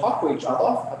they don't talk to each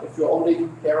other. But if you only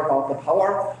care about the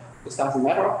power, this doesn't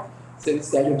matter,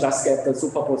 since then you just get the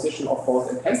superposition of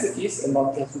both intensities and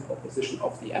not the superposition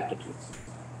of the amplitudes.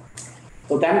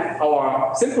 So then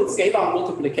our simple scalar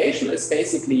multiplication is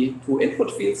basically two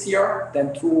input fields here,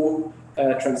 then two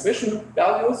transmission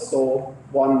values, so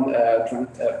one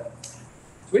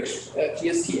switched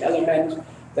GST element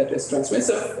that is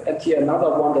transmissive, and here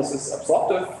another one that is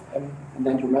absorptive, and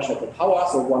then you measure the power,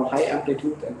 so one high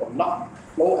amplitude and one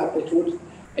low amplitude.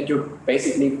 And you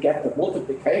basically get the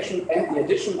multiplication and the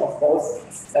addition of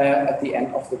both at the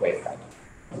end of the waveguide.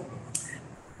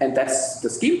 And that's the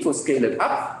scheme to scale it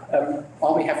up.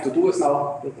 All we have to do is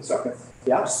now build the circuit.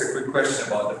 Yeah? Just a quick question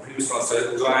about the previous one.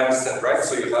 So do I understand right?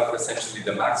 So you have essentially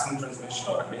the maximum transmission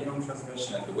or the minimum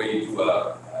transmission, and the way you do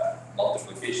a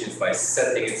multiplication is by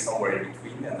setting it somewhere in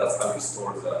between, and that's how you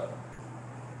store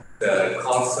the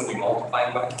constantly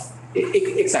multiplying by?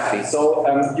 Exactly. So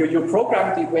you program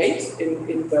the weight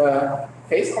in the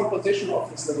phase composition of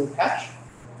this little patch.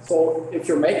 So if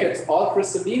you make it all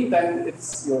crystalline, then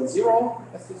it's your 0,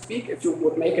 as to speak. If you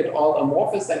would make it all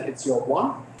amorphous, then it's your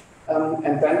 1.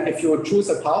 And then if you choose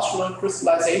a partial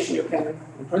crystallization, you can,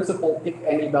 in principle, pick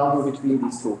any value between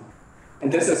these two.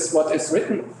 And this is what is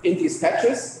written in these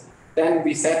patches. Then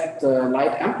we set the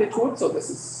light amplitude, so this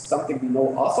is something we know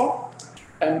also.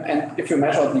 And if you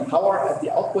measure the power at the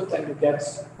output, then you get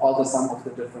all the sum of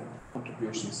the different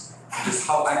contributions. Just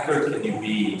how accurate can you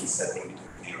be in setting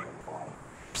between 0 and 1?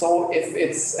 So if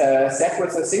it's set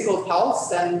with a single pulse,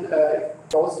 then it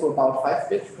goes to about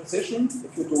 5-bit precision.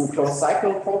 If you do closed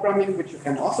cycle programming, which you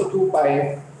can also do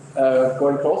by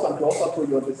going closer and closer to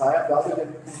your desired value, then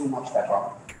you can do much better.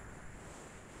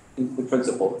 In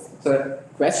principle, it's a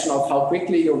question of how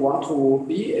quickly you want to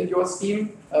be in your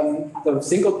scheme. The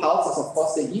single pulse is of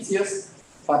course the easiest,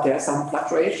 but there's some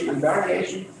fluctuation and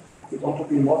variation. If you want to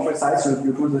be more precise,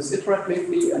 you do this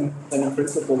iteratively, and then in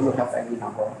principle you have any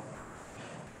number.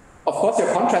 Of course,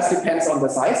 your contrast depends on the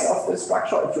size of the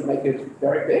structure. If you make it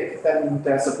very big, then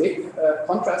there's a big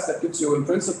contrast that gives you in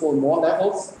principle more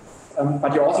levels,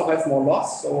 but you also have more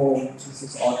loss, so this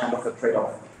is all kind of a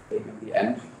trade-off in the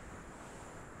end.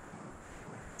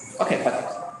 Okay, but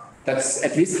that's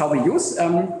at least how we use.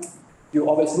 You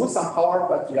always lose some power,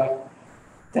 but yeah,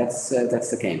 that's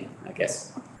the game, I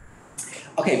guess.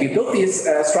 Okay, we built these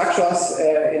structures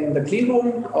in the clean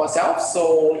room ourselves,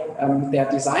 so they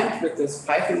are designed with this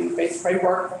Python-based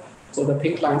framework. So the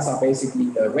pink lines are basically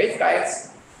the waveguides.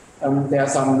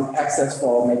 There's some access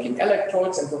for making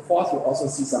electrodes and so forth. You also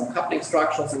see some coupling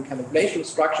structures and calibration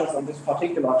structures on this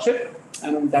particular chip,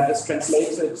 and that is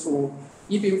translated to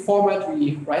E-beam format.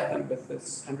 We write them with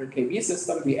this 100 kV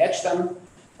system. We etch them.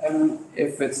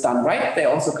 If it's done right, they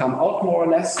also come out more or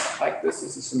less like this.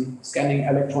 This is a scanning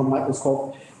electron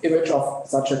microscope image of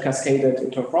such a cascaded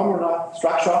interferometer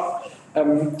structure.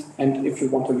 And if you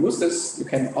want to use this, you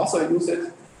can also use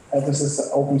it. This is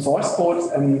open source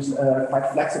code and quite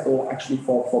flexible actually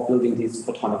for building these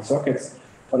photonic circuits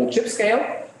on a chip scale.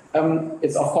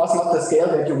 It's of course not the scale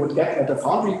that you would get at a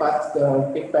foundry, but the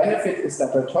big benefit is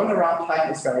that the turnaround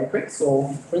time is very quick. So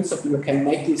in principle, you can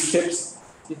make these chips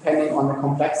depending on the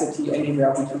complexity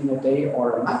anywhere between a day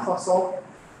or a month or so.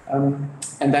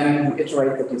 And then you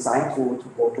iterate the design to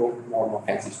go to more and more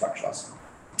fancy structures.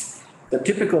 The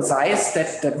typical size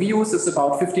that we use is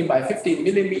about 15 by 15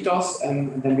 millimeters,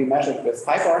 and then we measure it with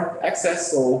fiber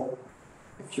access. So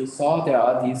if you saw, there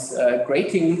are these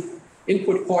grating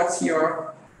input ports here,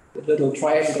 the little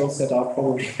triangles that are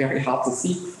probably very hard to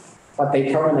see, but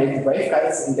they terminate the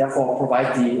waveguides and therefore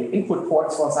provide the input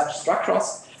ports for such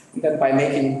structures. And then by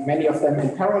making many of them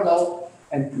in parallel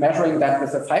and measuring that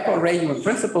with a fiber array, you in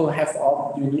principle have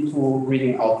all you need to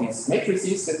reading out these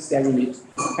matrices, since there you need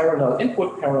parallel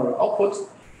input, parallel output,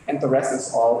 and the rest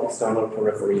is all external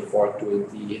periphery for doing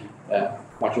the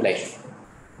modulation.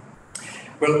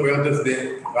 Well, where does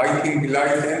the writing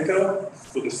light enter?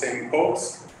 Through the same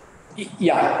ports?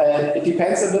 Yeah, it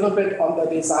depends a little bit on the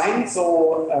design.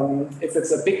 So if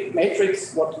it's a big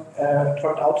matrix, what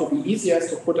turned out to be easier is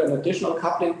to put an additional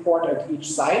coupling port at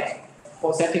each side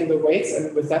for setting the weights,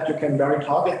 and with that you can very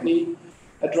targetedly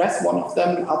address one of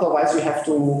them. Otherwise, you have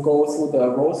to go through the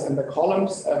rows and the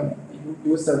columns. You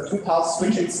use the 2-pass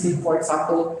switching scheme, for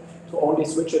example, to only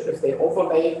switch it if they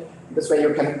overlay. This way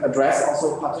you can address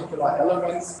also particular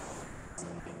elements.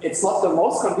 It's not the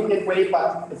most convenient way,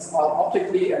 but it's all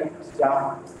optically, and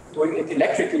yeah, doing it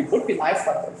electrically would be nice,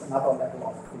 but it's another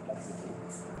level of complexity.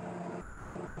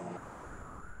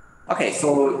 Okay,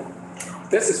 so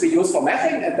this is we use for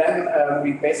mapping, and then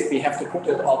we basically have to put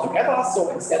it all together. So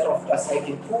instead of just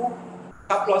making 2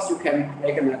 couplers, you can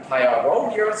make an entire row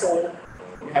here. So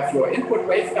you have your input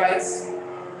waveguides,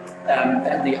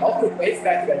 then the output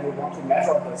waveguide where you want to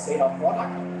measure the scalar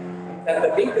product. Then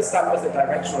the link is done with a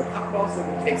directional coupler, so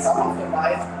we take some of the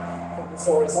light from this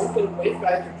horizontal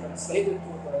waveguide to translate it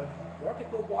to the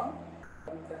vertical one.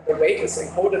 And then the weight is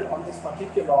encoded on this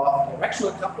particular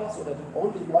directional coupler so that it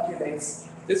only modulates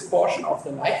this portion of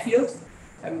the light field.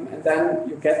 And then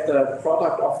you get the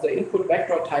product of the input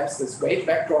vector times this weight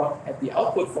vector at the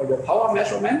output for your power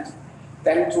measurement.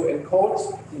 Then to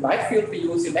encode the light field, we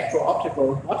use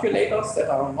electro-optical modulators that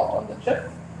are not on the chip,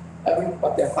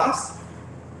 but they're fast.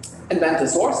 And then the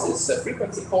source is a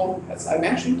frequency cone, as I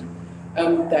mentioned,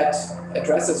 that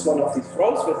addresses one of these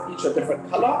rows with each a different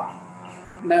color.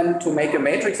 And then to make a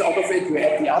matrix out of it, you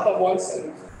add the other ones,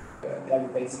 and there you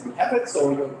basically have it.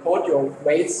 So you encode your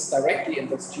weights directly in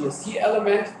this GST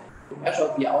element. You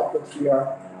measure the output here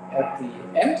at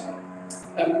the end.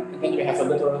 And then you have a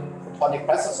little photonic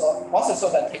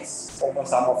processor that takes over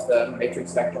some of the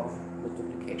matrix vector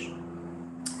multiplication.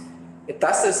 It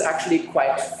does this actually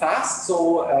quite fast.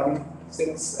 So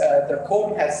since the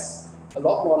comb has a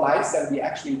lot more lines than we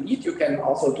actually need, you can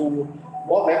also do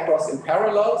more vectors in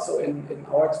parallel. So in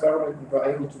our experiment, we were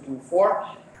able to do 4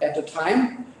 at a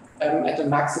time at a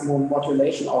maximum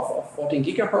modulation of 14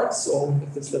 gigahertz. So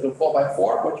with this little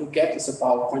 4x4, what you get is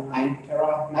about 0.9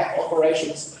 tera MAC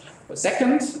operations per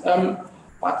second.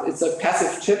 But it's a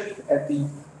passive chip, and the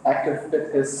active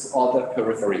bit is all the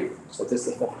periphery. So this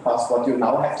is, of course, what you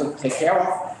now have to take care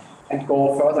of and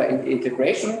go further in the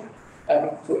integration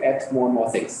to add more and more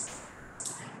things.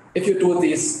 If you do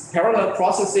this parallel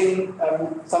processing,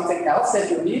 something else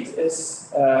that you need is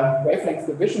wavelength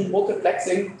division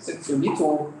multiplexing, since you need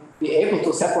to be able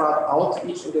to separate out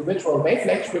each individual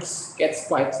wavelength, which gets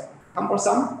quite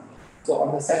cumbersome. So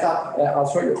on the setup, I'll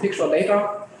show you a picture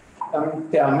later.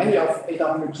 There are many of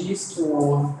AWGs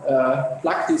to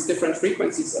plug these different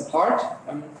frequencies apart,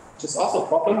 which is also a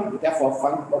problem. Therefore,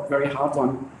 Fun worked very hard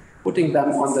on putting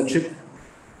them on the chip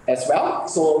as well.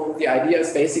 So the idea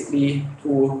is basically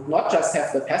to not just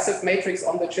have the passive matrix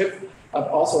on the chip, but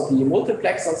also the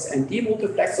multiplexers and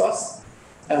demultiplexers,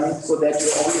 so that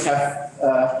you only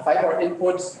have fiber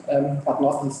input, but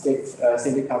not these big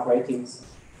silica gratings,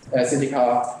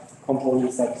 silica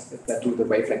components that do the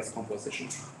wavelength composition.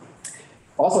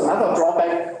 Also, another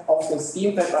drawback of the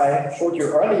scheme that I showed you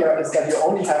earlier is that you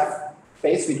only have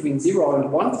phase between 0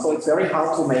 and 1, so it's very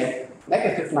hard to make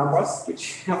negative numbers,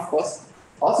 which of course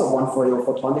also one for your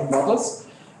photonic models.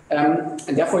 And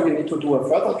therefore you need to do a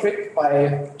further trick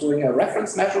by doing a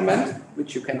reference measurement,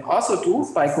 which you can also do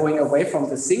by going away from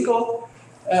the single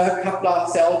coupler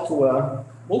cell to a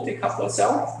multi-coupler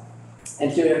cell.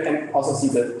 And here you can also see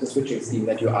the switching scheme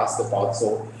that you asked about.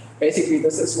 So basically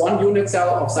this is one unit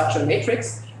cell of such a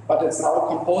matrix, but it's now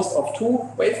composed of 2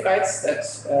 waveguides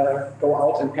that go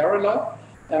out in parallel.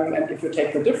 And if you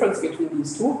take the difference between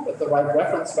these two at the right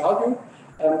reference value,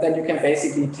 then you can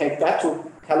basically take that to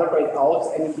calibrate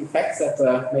out any defects that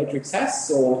the matrix has,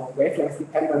 so wavelength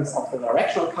dependence of the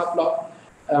directional coupler,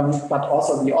 but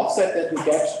also the offset that you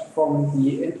get from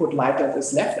the input light that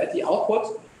is left at the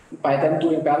output. By then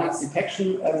doing balance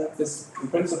detection, this in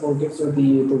principle gives you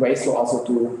the ways to also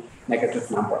do negative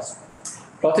numbers.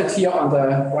 Plotted here on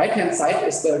the right-hand side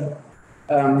is the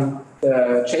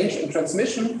change in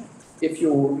transmission if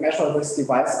you measure this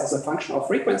device as a function of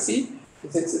frequency.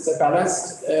 Since it's a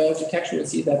balanced detection, you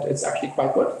see that it's actually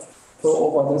quite good. So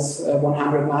over this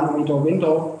 100 nanometer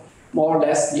window, more or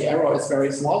less the error is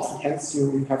very small, and hence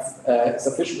you have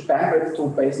sufficient bandwidth to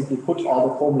basically put all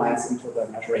the comb lines into the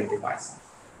measuring device.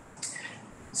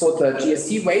 So the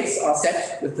GST weights are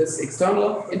set with this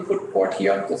external input port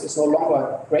here. This is no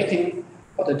longer grating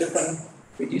for the different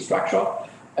 3D structure,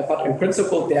 but in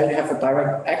principle there you have a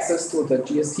direct access to the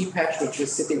GST patch, which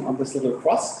is sitting on this little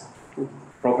cross to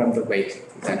program the weight,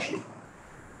 essentially.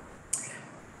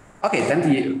 Okay, then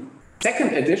the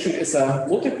second addition is a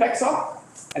multiplexer.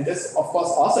 And this, of course,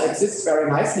 also exists very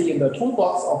nicely in the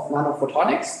toolbox of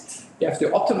nanophotonics. You have to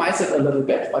optimize it a little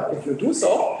bit, but if you do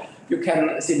so, you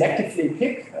can selectively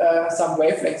pick some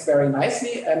wavelengths very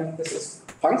nicely. And this is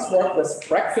Punk's work with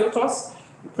Bragg filters.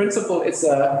 In principle, it's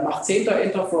a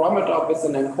Mach-10 interferometer with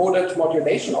an encoded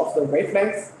modulation of the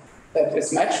wavelength that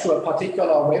is matched to a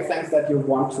particular wavelength that you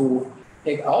want to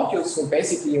take out. So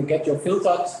basically, you get your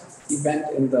filtered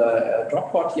event in the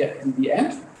drop port here in the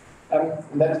end. And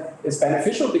that is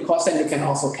beneficial because then you can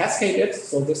also cascade it.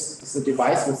 So this is a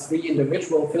device with 3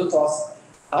 individual filters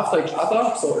after each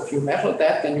other. So if you measure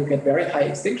that, then you get very high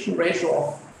extinction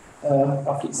ratio of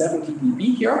roughly 70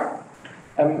 dB here.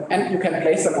 And you can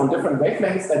place them on different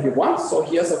wavelengths that you want. So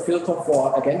here's a filter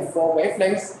for, again, 4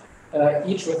 wavelengths,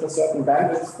 each with a certain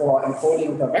bandwidth for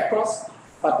encoding the vectors.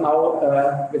 But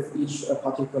now with each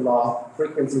particular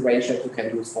frequency range that you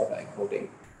can use for the encoding.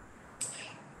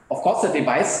 Of course, the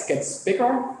device gets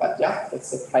bigger, but yeah,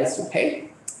 that's the price you pay.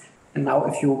 And now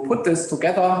if you put this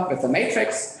together with the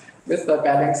matrix, with the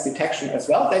balance detection as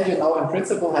well, then you now in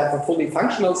principle have a fully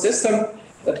functional system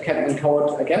that can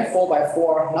encode, again,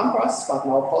 4x4 numbers, but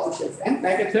now positive and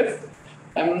negative.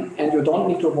 And you don't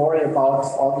need to worry about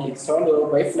all the external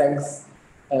wavelength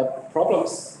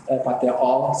problems, but they're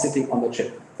all sitting on the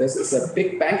chip. This is a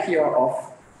big bank here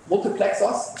of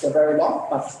multiplexers. They're very long,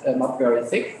 but not very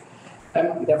thick.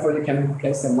 Therefore, you can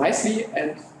place them nicely.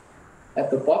 And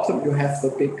at the bottom, you have the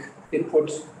big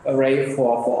input array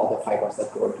for all the fibers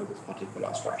that go into this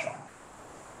particular structure.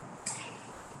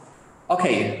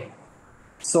 Okay,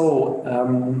 so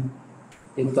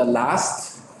in the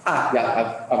last,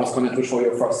 I was going to show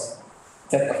you first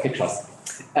set of pictures.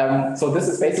 So this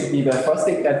is basically the first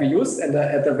thing that we used, and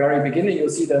at the very beginning you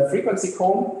see the frequency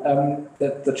cone.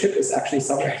 The chip is actually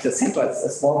somewhere at the center. It's a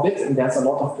small bit, and there's a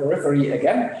lot of periphery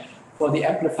again for the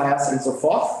amplifiers and so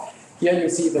forth. Here you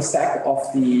see the stack of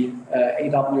the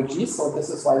AWGs, so this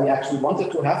is why we actually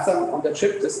wanted to have them on the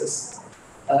chip. This is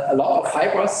a lot of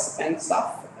fibers and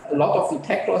stuff, a lot of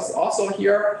detectors also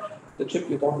here. The chip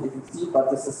you don't even see,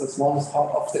 but this is the smallest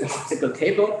part of the optical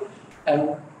cable,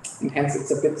 and hence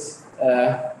it's a bit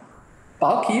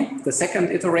bulky. The second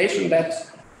iteration that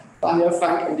Daniel,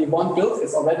 Frank, and Yvonne built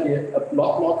is already a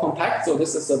lot more compact. So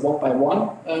this is a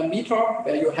 1x1 meter,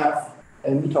 where you have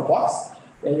a meter box,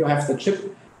 where you have the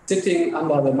chip sitting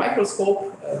under the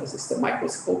microscope. This is the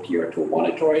microscope here to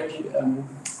monitor it.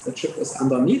 The chip is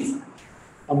underneath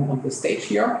on the stage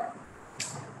here.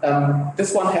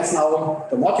 This one has now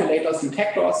the modulators,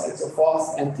 detectors, and so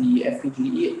forth, and the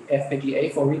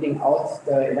FPGA for reading out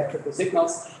the electrical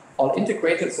signals, all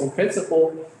integrated. So in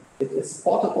principle, it is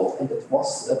portable, and it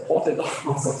was ported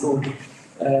also to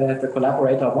the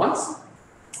collaborator once.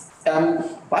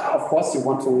 But of course, you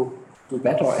want to do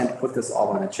better and put this all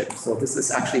on a chip. So this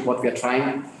is actually what we're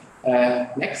trying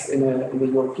next in the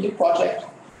European project,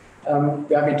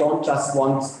 where we don't just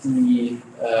want the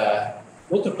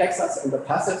multiplexers and the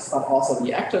passives, but also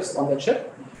the actives on the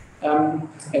chip.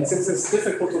 And since it's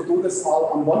difficult to do this all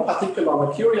on one particular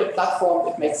material platform,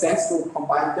 it makes sense to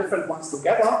combine different ones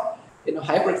together in a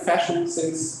hybrid fashion,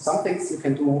 since some things you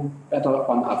can do better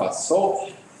on others. So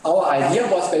our idea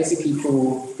was basically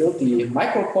to build the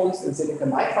microcones in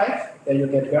silicon nitride. There you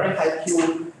get very high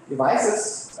Q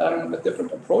devices with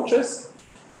different approaches.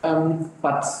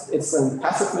 But it's a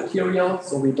passive material,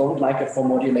 so we don't like it for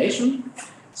modulation.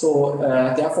 So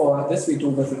therefore, this we do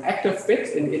with an active bit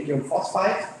in indium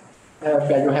phosphide,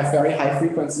 where you have very high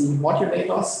frequency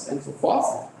modulators and so forth.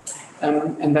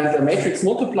 And then the matrix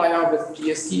multiplier with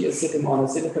GST is sitting on a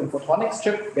silicon photonics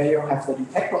chip, where you have the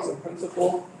detectors in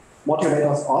principle,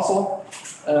 modulators also.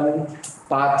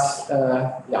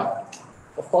 Yeah,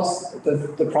 of course,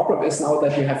 the problem is now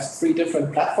that you have 3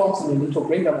 different platforms and you need to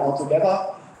bring them all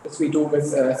together, as we do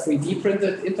with 3D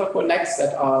printed interconnects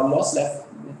that are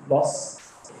lossless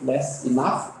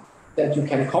enough that you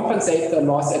can compensate the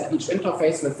loss at each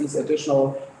interface with these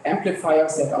additional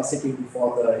amplifiers that are sitting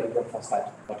before the indium phosphide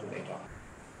modulator.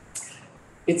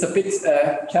 It's a bit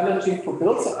challenging to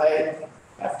build, I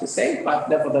have to say, but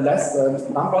nevertheless, the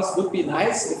numbers would be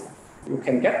nice if you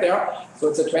can get there. So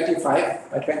it's a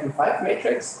 25 by 25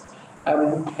 matrix,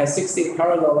 has 16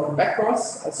 parallel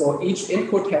vectors. So each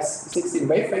input has 16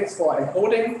 wavelengths for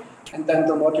encoding, and then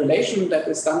the modulation that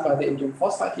is done by the indium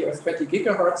phosphide here is 20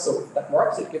 gigahertz. So if that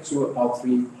works, it gives you about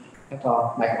 3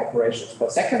 peta-mag operations per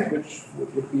second, which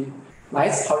would be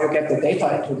nice. How you get the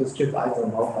data into this chip, I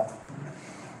don't know, but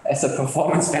as a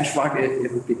performance benchmark,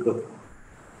 it would be good.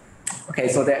 Okay,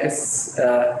 so there's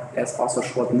also a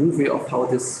short movie of how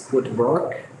this would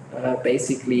work.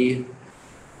 Basically,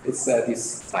 it's these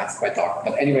slides quite dark.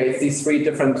 But anyway, these 3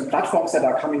 different platforms that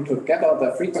are coming together,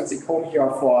 the frequency cone here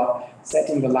for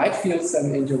setting the light fields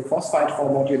and indium phosphide for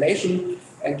modulation,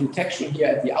 and detection here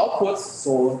at the outputs.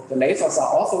 So the lasers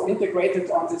are also integrated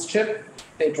on this chip.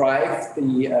 They drive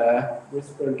the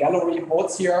whispering gallery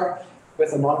modes here.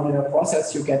 With a nonlinear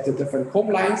process, you get the different comb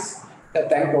lines that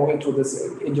then go into this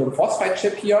indium phosphide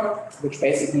chip here, which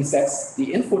basically sets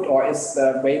the input, or is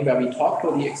the way where we talk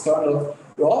to the external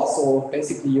world. So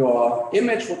basically your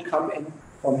image would come in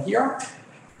from here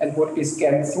and would be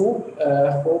scanned through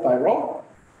row by row,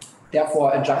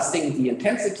 therefore adjusting the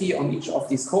intensity on each of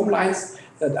these comb lines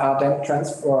that are then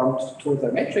transformed to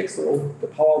the matrix. So the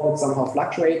power would somehow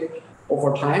fluctuate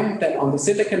over time. Then on the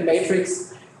silicon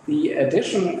matrix, the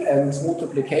addition and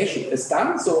multiplication is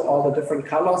done. So all the different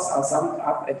colors are summed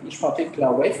up at each particular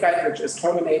waveguide, which is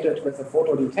terminated with a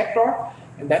photodetector.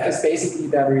 And that is basically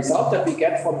the result that we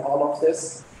get from all of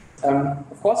this.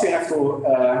 Of course, you have to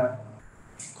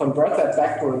convert that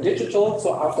back to a digital.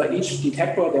 So after each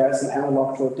detector, there is an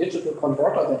analog to a digital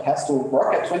converter that has to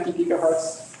work at 20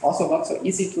 gigahertz. Also not so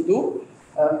easy to do.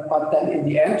 But then in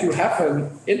the end, you have an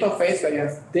interface where you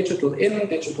have digital in,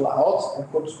 digital out,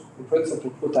 and could, in principle,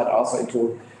 put that also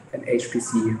into an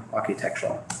HPC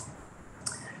architecture.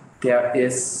 There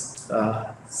is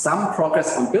some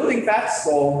progress on building that.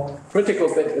 So critical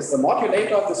bit is the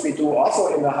modulator. This we do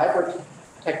also in the hybrid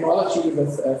technology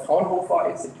with Fraunhofer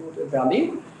Institute in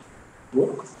Berlin.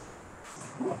 Whoop.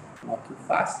 Not too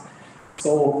fast.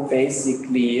 So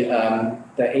basically, the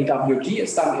AWG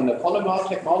is done in a polymer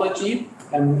technology,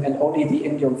 and only the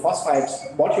indium phosphide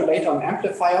modulator and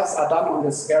amplifiers are done on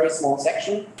this very small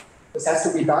section. This has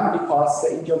to be done because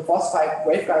the indium phosphide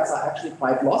waveguides are actually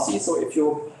quite lossy. So if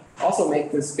you also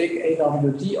make this big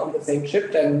AWG on the same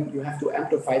chip, then you have to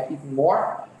amplify it even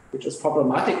more, which is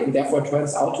problematic, and therefore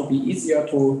turns out to be easier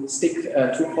to stick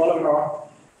two polymer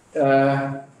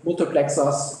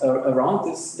multiplexers around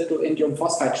this little indium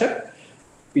phosphide chip.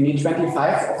 We need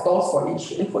 25 of those for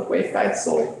each input waveguide,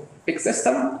 so big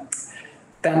system.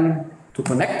 Then to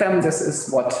connect them, this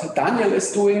is what Daniel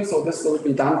is doing. So this will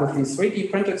be done with these 3D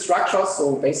printed structures.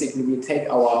 So basically we take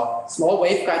our small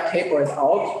waveguide, taper it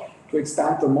out to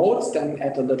expand the mode, then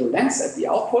add a little lens at the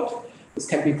output. This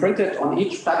can be printed on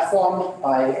each platform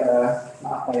by a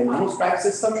nanoscribe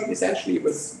system, essentially,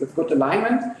 with good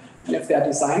alignment. And if they're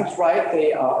designed right,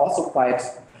 they are also quite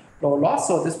low loss.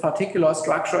 So this particular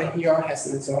structure here has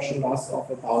an insertion loss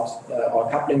of about, or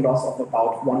coupling loss of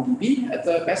about 1 dB at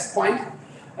the best point,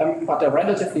 but a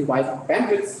relatively wide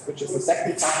bandwidth, which is the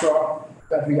second factor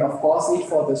that we of course need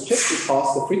for this chip,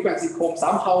 because the frequency comb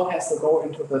somehow has to go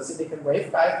into the silicon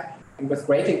waveguide, and with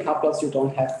grating couplers you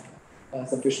don't have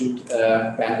sufficient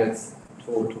bandwidth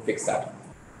to fix that.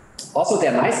 Also,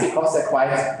 they're nice because they're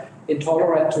quite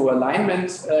intolerant to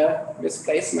alignment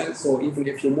misplacement. So even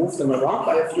if you move them around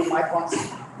by a few microns,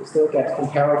 you still get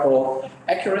comparable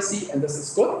accuracy. And this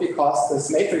is good because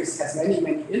this matrix has many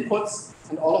inputs,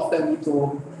 and all of them need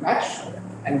to match.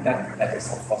 And that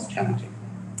is, of course, challenging.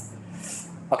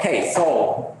 Okay,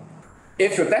 so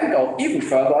if you then go even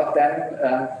further,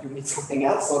 then you need something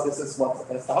else. So this is what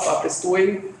the startup is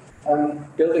doing.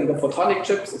 Building the photonic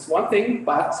chips is one thing,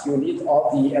 but you need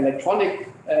all the electronic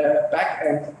back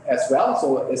end as well.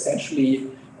 So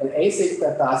essentially an ASIC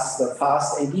that does the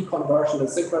fast AD conversion, the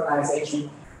synchronization,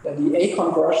 the DA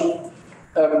conversion,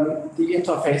 the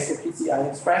interface to PCI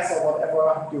Express or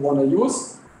whatever you want to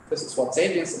use. This is what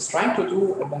Salience is trying to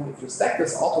do. And then if you stack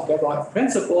this all together in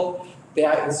principle,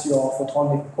 there is your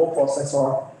photonic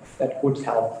coprocessor that could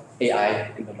help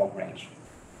AI in the long range.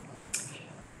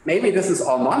 Maybe this is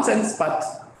all nonsense, but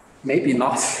maybe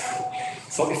not.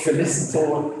 So if you listen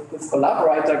to this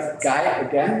collaborator guy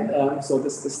again, so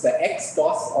this is the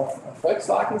ex-boss of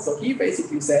Volkswagen. So he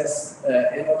basically says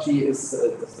energy is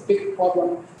the big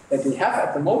problem that we have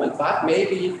at the moment, but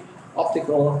maybe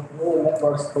optical neural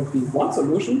networks could be one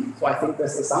solution. So I think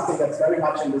this is something that's very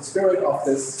much in the spirit of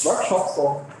this workshop.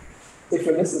 So if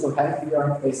you listen to him, we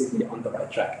are basically on the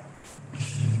right track.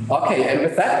 Okay, and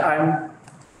with that, I'm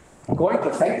going to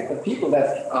thank the people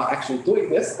that are actually doing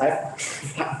this. I'm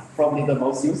probably the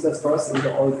most useless person in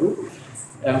the whole group.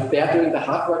 They're doing the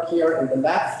hard work here in the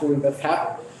lab, doing the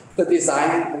fab, the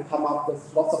design, and come up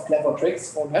with lots of clever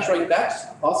tricks for measuring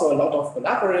that. Also a lot of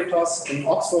collaborators. In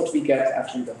Oxford, we get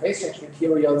actually the phase change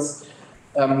materials.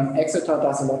 Exeter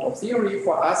does a lot of theory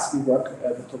for us. We work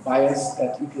with Tobias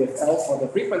at EPFL for the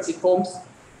frequency combs,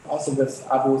 also with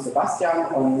Abu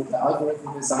Sebastian on the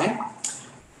algorithm design.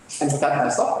 And with that, I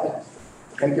stop.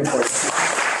 Thank you for listening.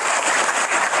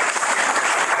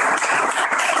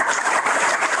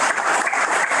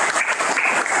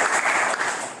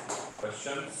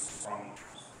 Questions from?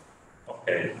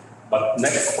 Okay, but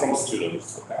next from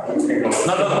students.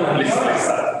 No, please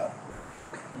start.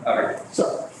 Okay.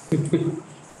 Sure.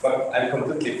 But I'm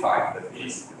completely fine with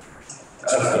these.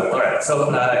 All right.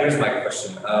 So here's my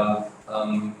question.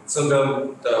 So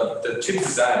the chip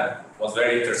design was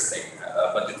very interesting,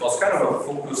 but it was kind of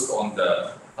focused on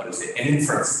the, how to say, an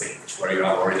inference stage where you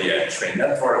have already a trained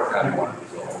network and you want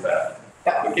to do all the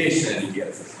application and you get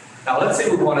it. Now let's say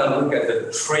we want to look at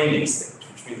the training stage,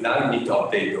 which means now you need to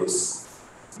update those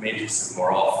matrices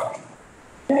more often.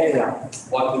 Yeah.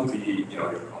 What would be, your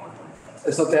comment on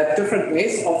that? So there are different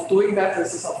ways of doing that.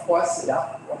 This is, of course,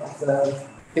 one of the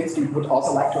things we would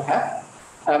also like to have.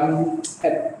 And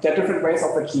there are different ways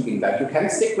of achieving that. You can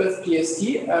stick with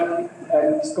PST and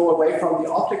go away from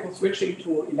the optical switching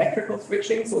to electrical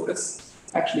switching. So this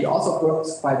actually also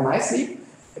works quite nicely.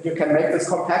 And you can make this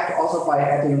compact also by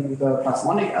adding the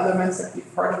plasmonic elements that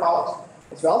we've heard about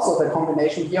as well. So the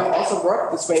combination here also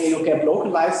works. This way you get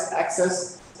localized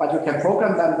access, but you can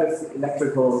program them with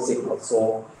electrical signals.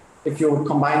 So if you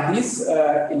combine these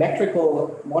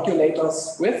electrical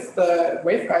modulators with the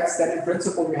waveguides, then in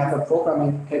principle you have a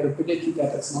programming capability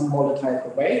that is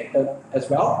non-volatile away as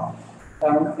well.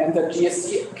 And the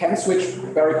GST can switch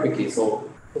very quickly. So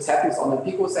this happens on a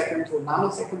picosecond to a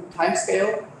nanosecond time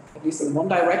scale, at least in one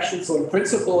direction. So in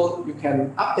principle, you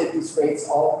can update these rates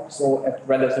also at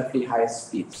relatively high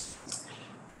speeds.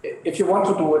 If you want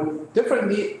to do it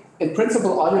differently, in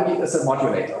principle, all you need is a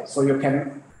modulator. So you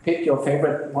can pick your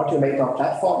favorite modulator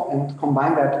platform and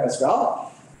combine that as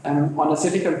well. On a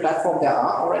silicon platform, there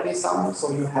are already some.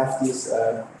 So you have these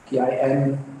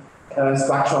PIN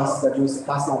structures that use the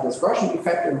plasma dispersion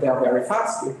effect, and they are very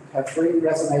fast. You have ring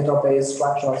resonator-based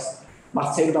structures,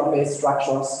 Mach-10-based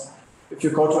structures. If you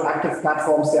go to active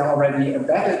platforms, they are already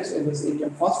embedded in this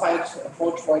indium phosphide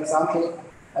approach, for example.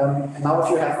 And now if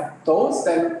you have those,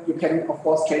 then you can, of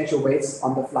course, change your weights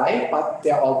on the fly, but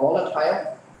they are all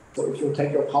volatile. So if you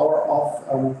take your power off,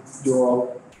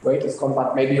 your weight is gone,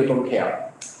 but maybe you don't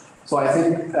care. So I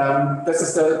think this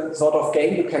is the sort of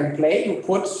game you can play. You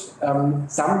put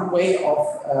some way of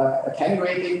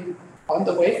attenuating on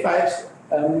the waveguide.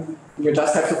 You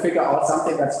just have to figure out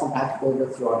something that's compatible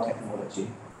with your technology.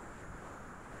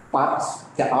 But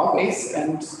there are ways,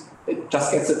 and it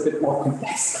just gets a bit more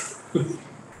complex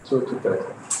to build.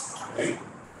 Okay.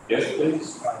 Yes,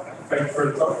 please. Thank you for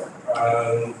the talk.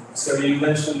 So you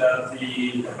mentioned that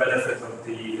the benefit of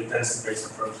the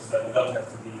intensity-based approach is that you don't have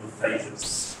to deal with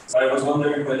phases. I was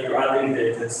wondering, when you're adding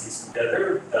the intensities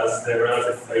together, does the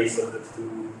relative phase of the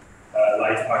two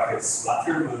light packets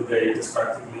matter? Will they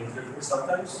destructively interfere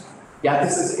sometimes? Yeah,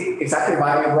 this is exactly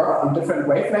why we work on different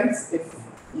wavelengths. If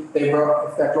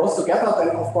they're close together,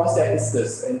 then of course there is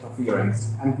this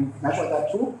interference, and we measure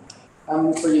that too.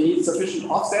 So you need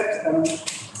sufficient offset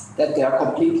that they are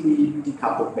completely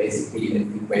decoupled, basically,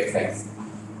 in wavelengths.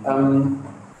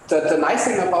 The nice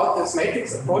thing about this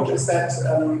matrix approach is that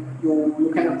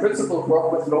you can in principle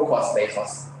work with low-cost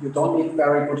lasers. You don't need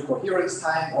very good coherence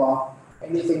time or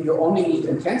anything, you only need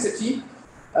intensity.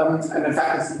 And in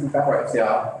fact, it's even better if they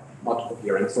are not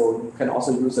coherent. So you can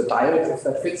also use a diode if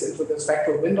that fits into the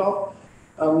spectral window.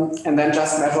 And then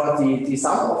just measure the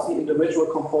sum of the individual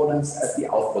components at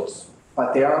the output.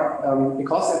 But they are,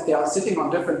 because they are sitting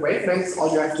on different wavelengths,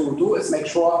 all you have to do is make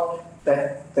sure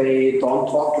that they don't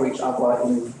talk to each other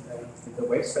in the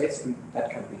wave space, and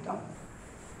that can be done.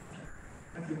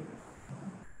 Thank you.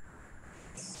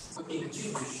 In the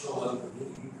chip you showed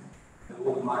the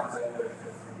whole matter,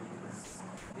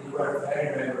 they were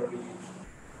very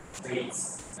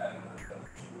weights and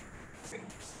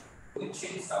would it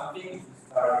change something if you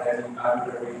start having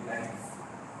arbitrary length?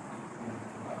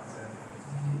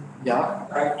 Yeah.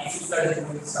 Like if you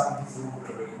started with some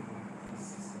disorder in the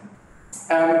system.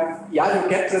 Yeah, you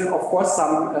get then, of course,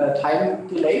 some time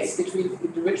delays between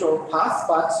individual paths,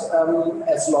 but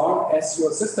as long as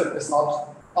your system is not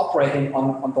operating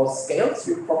on those scales,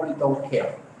 you probably don't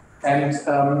care. And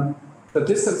the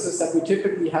distances that we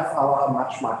typically have are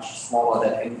much smaller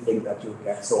than anything that you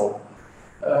get. So,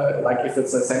 like if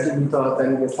it's a centimeter,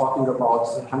 then we're talking about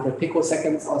 100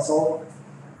 picoseconds or so.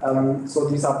 So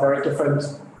these are very different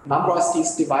numbers.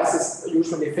 These devices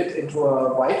usually fit into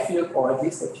a wide field, or at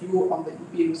least a few on the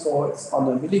e-beam, so it's on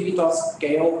a millimeter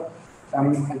scale.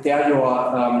 And there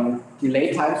your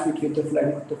delay times between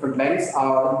different lengths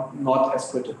are not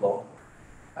as critical.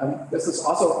 This is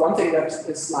also one thing that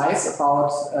is nice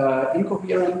about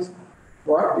incoherent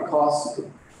work, because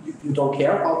you don't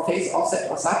care about phase offset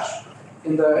or such.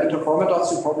 In the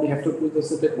interferometers, you probably have to do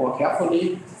this a bit more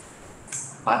carefully,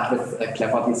 but with a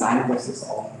clever design, this is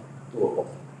all doable.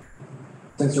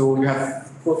 Since you have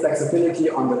full flexibility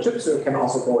on the chip, so you can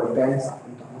also go in bands up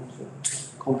and down to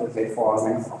compensate for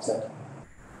length offset.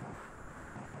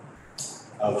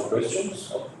 Other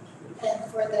questions?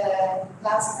 And for the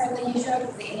last part that you showed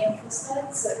with the indium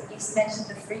phosphide, so you mentioned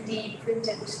the 3D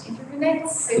printed interconnects.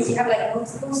 So you have like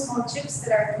multiple small chips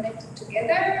that are connected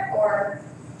together, or?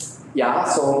 Yeah,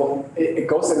 so it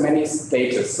goes in many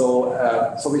stages. So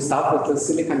we start with the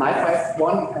silicon nitride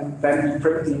one, and then we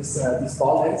print these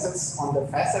ball lenses on the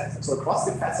facet, so across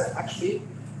the facet actually.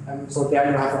 So there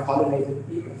you have a polynated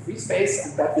beam in free space,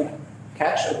 and that we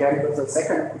catch again with a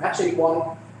second matching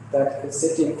one that is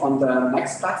sitting on the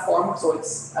next platform. So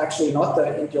it's actually not the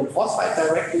indium phosphide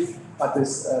directly, but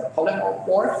this polymer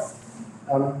board.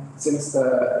 Since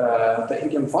the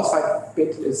indium phosphide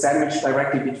bit is sandwiched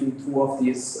directly between two of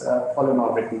these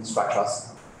polymer-written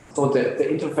structures. So the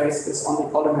interface is on the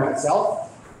polymer itself,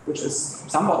 which is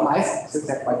somewhat nice since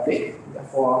they're quite big,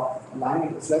 therefore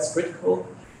alignment is less critical.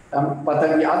 But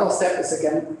then the other step is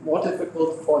again more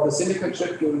difficult for the silicon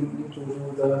chip. You need to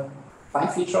do the fine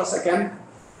features again.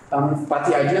 But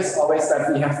the idea is always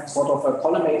that we have sort of a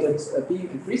collimated beam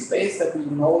in free space that we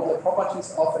know the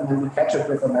properties of, and then we catch it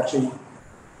with a matching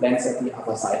lens at the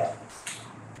other side.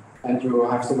 And you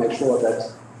have to make sure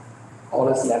that all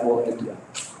is level and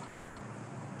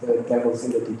the devil's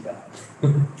in the detail.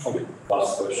 Okay,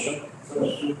 last question.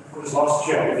 So for this last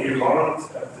chip, if you run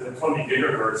it at 20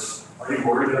 gigahertz, are you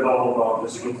worried at all about the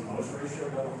signal to noise ratio?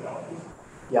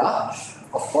 Yeah,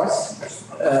 of course.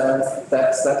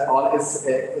 That all is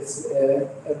a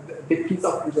big piece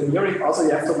of engineering. Also,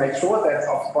 you have to make sure that,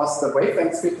 of course, the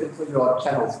wavelengths fit into your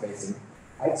channel spacing.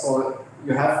 Right? So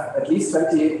you have at least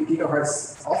 20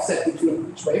 gigahertz offset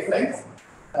between each wavelength.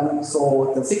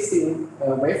 So the 16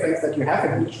 wavelengths that you have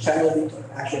in each channel need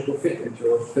actually to fit into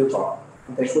your filter.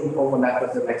 And they shouldn't overlap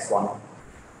with the next one.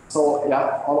 So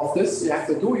yeah, all of this you have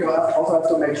to do. You also have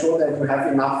to make sure that you have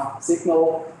enough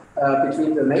signal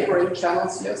between the neighboring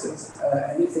channels here, since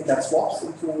anything that swaps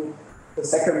into the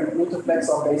second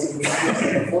multiplexer basically uses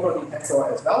the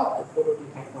photodetector as well. The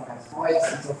photodetector has noise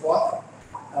and so forth.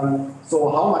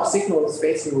 So how much signal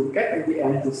space you will get in the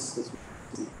end is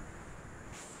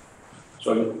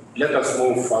So let us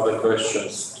move further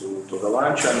questions to the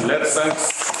lunch, and let's thank.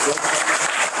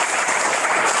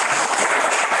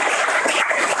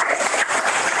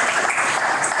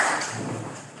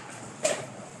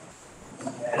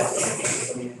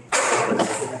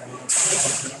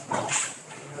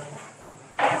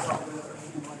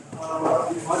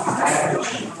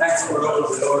 Thanks for all the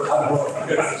hard work.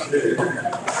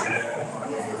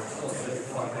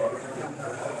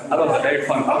 That was a very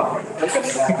fun talk.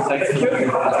 Thank you.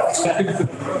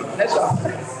 Pleasure.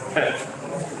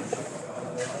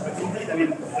 I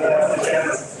mean,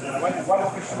 one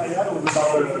question I had was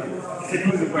about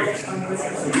taking the weight.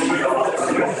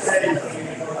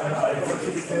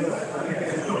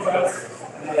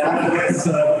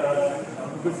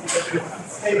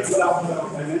 States down the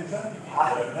religion.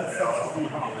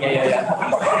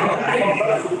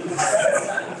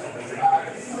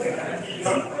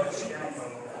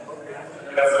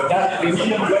 Yeah, we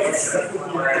need weights.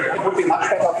 It would be much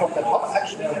better from the top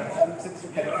actually, since you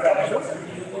can do that.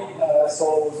 So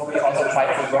we also try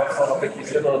to work sort of with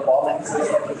these little ball lenses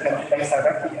that you can place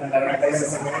directly and then replace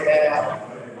it.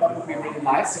 That would be really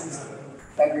nice, since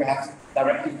then you have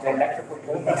directly the electrical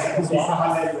programs as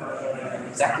well.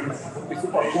 Exactly, it would be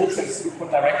super cool since you could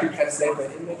directly translate the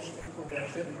image into the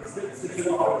chip.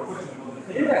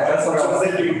 Yeah, that's what I was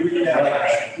saying. You really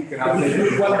have you can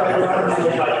use one by one, you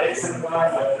have X and Y.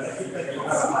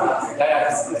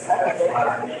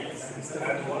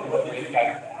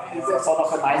 It's a sort of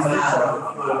a nice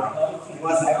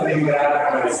What's happening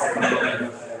there?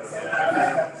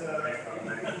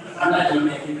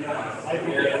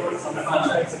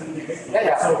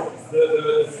 So the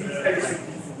feedback should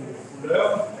be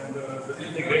learn and the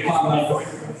integration will be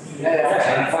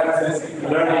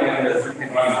Learning and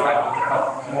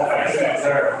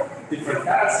there are different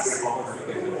tasks,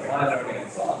 learning and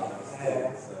so on.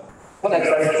 Well, that's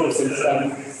very true, since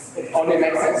it only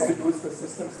makes sense to use the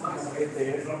systems the way they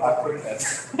are quick at.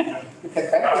 You can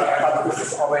benefit, but this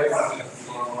is always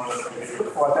good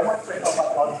for a demonstrator, but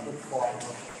not good for.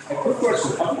 A quick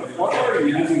question, what are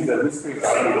you using the whispering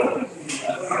value?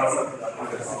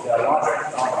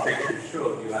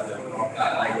 Sure, you have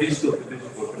like digital to digital.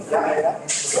 Yeah.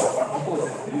 So what was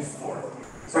it used for?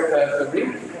 So the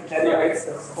ring generates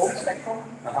the scope spectrum.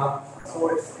 So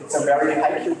it's a very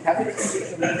high Q cavity.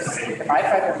 You can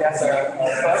nitride and there's a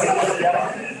person together.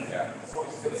 So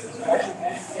it's expression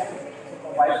and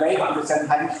by rate you send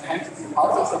high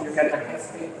pulses and you get a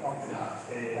cascade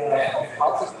of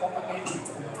pulses propagating.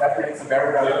 That creates a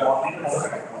very important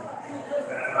spectrum.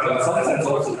 But in some sense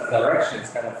also the direction is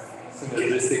kind of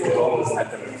synergistic with all this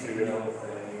metamaterial.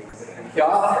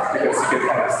 Yeah, Because you can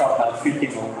kind of start now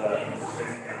tweaking on the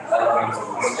elements of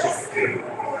this chip.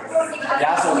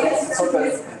 Yeah, so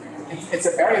it's a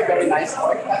very, very nice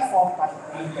toy platform, but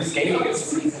the scaling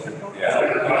is really difficult. In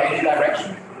any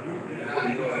direction.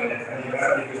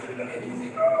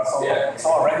 So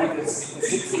already this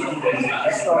 16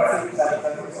 extra thing that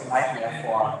is a nightmare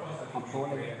for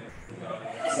controlling.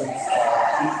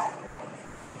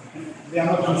 they are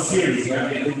not in series,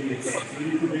 right? You need to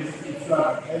basically, if you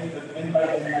have n by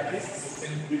n matrix,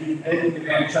 you need n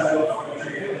different channels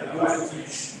goes to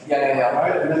each. Yeah.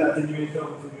 Right? And then attenuator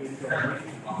to attenuator.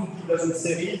 It doesn't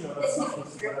series, or that's not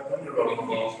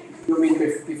possible. You mean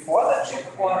before the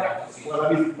chip or? Well,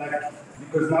 I mean, like,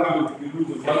 because now you lose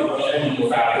the value of n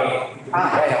factor.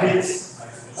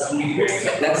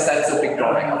 That's a big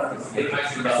drawback of this. So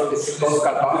it goes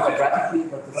down quadratically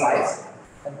with the size,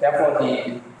 and therefore the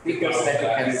biggest that you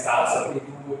can possibly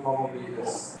do probably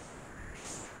is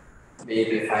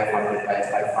maybe 500 by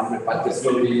 500, but this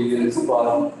will be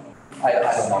super. I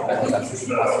don't know whether that's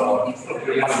possible.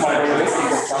 Much more realistic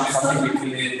is something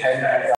between 10 and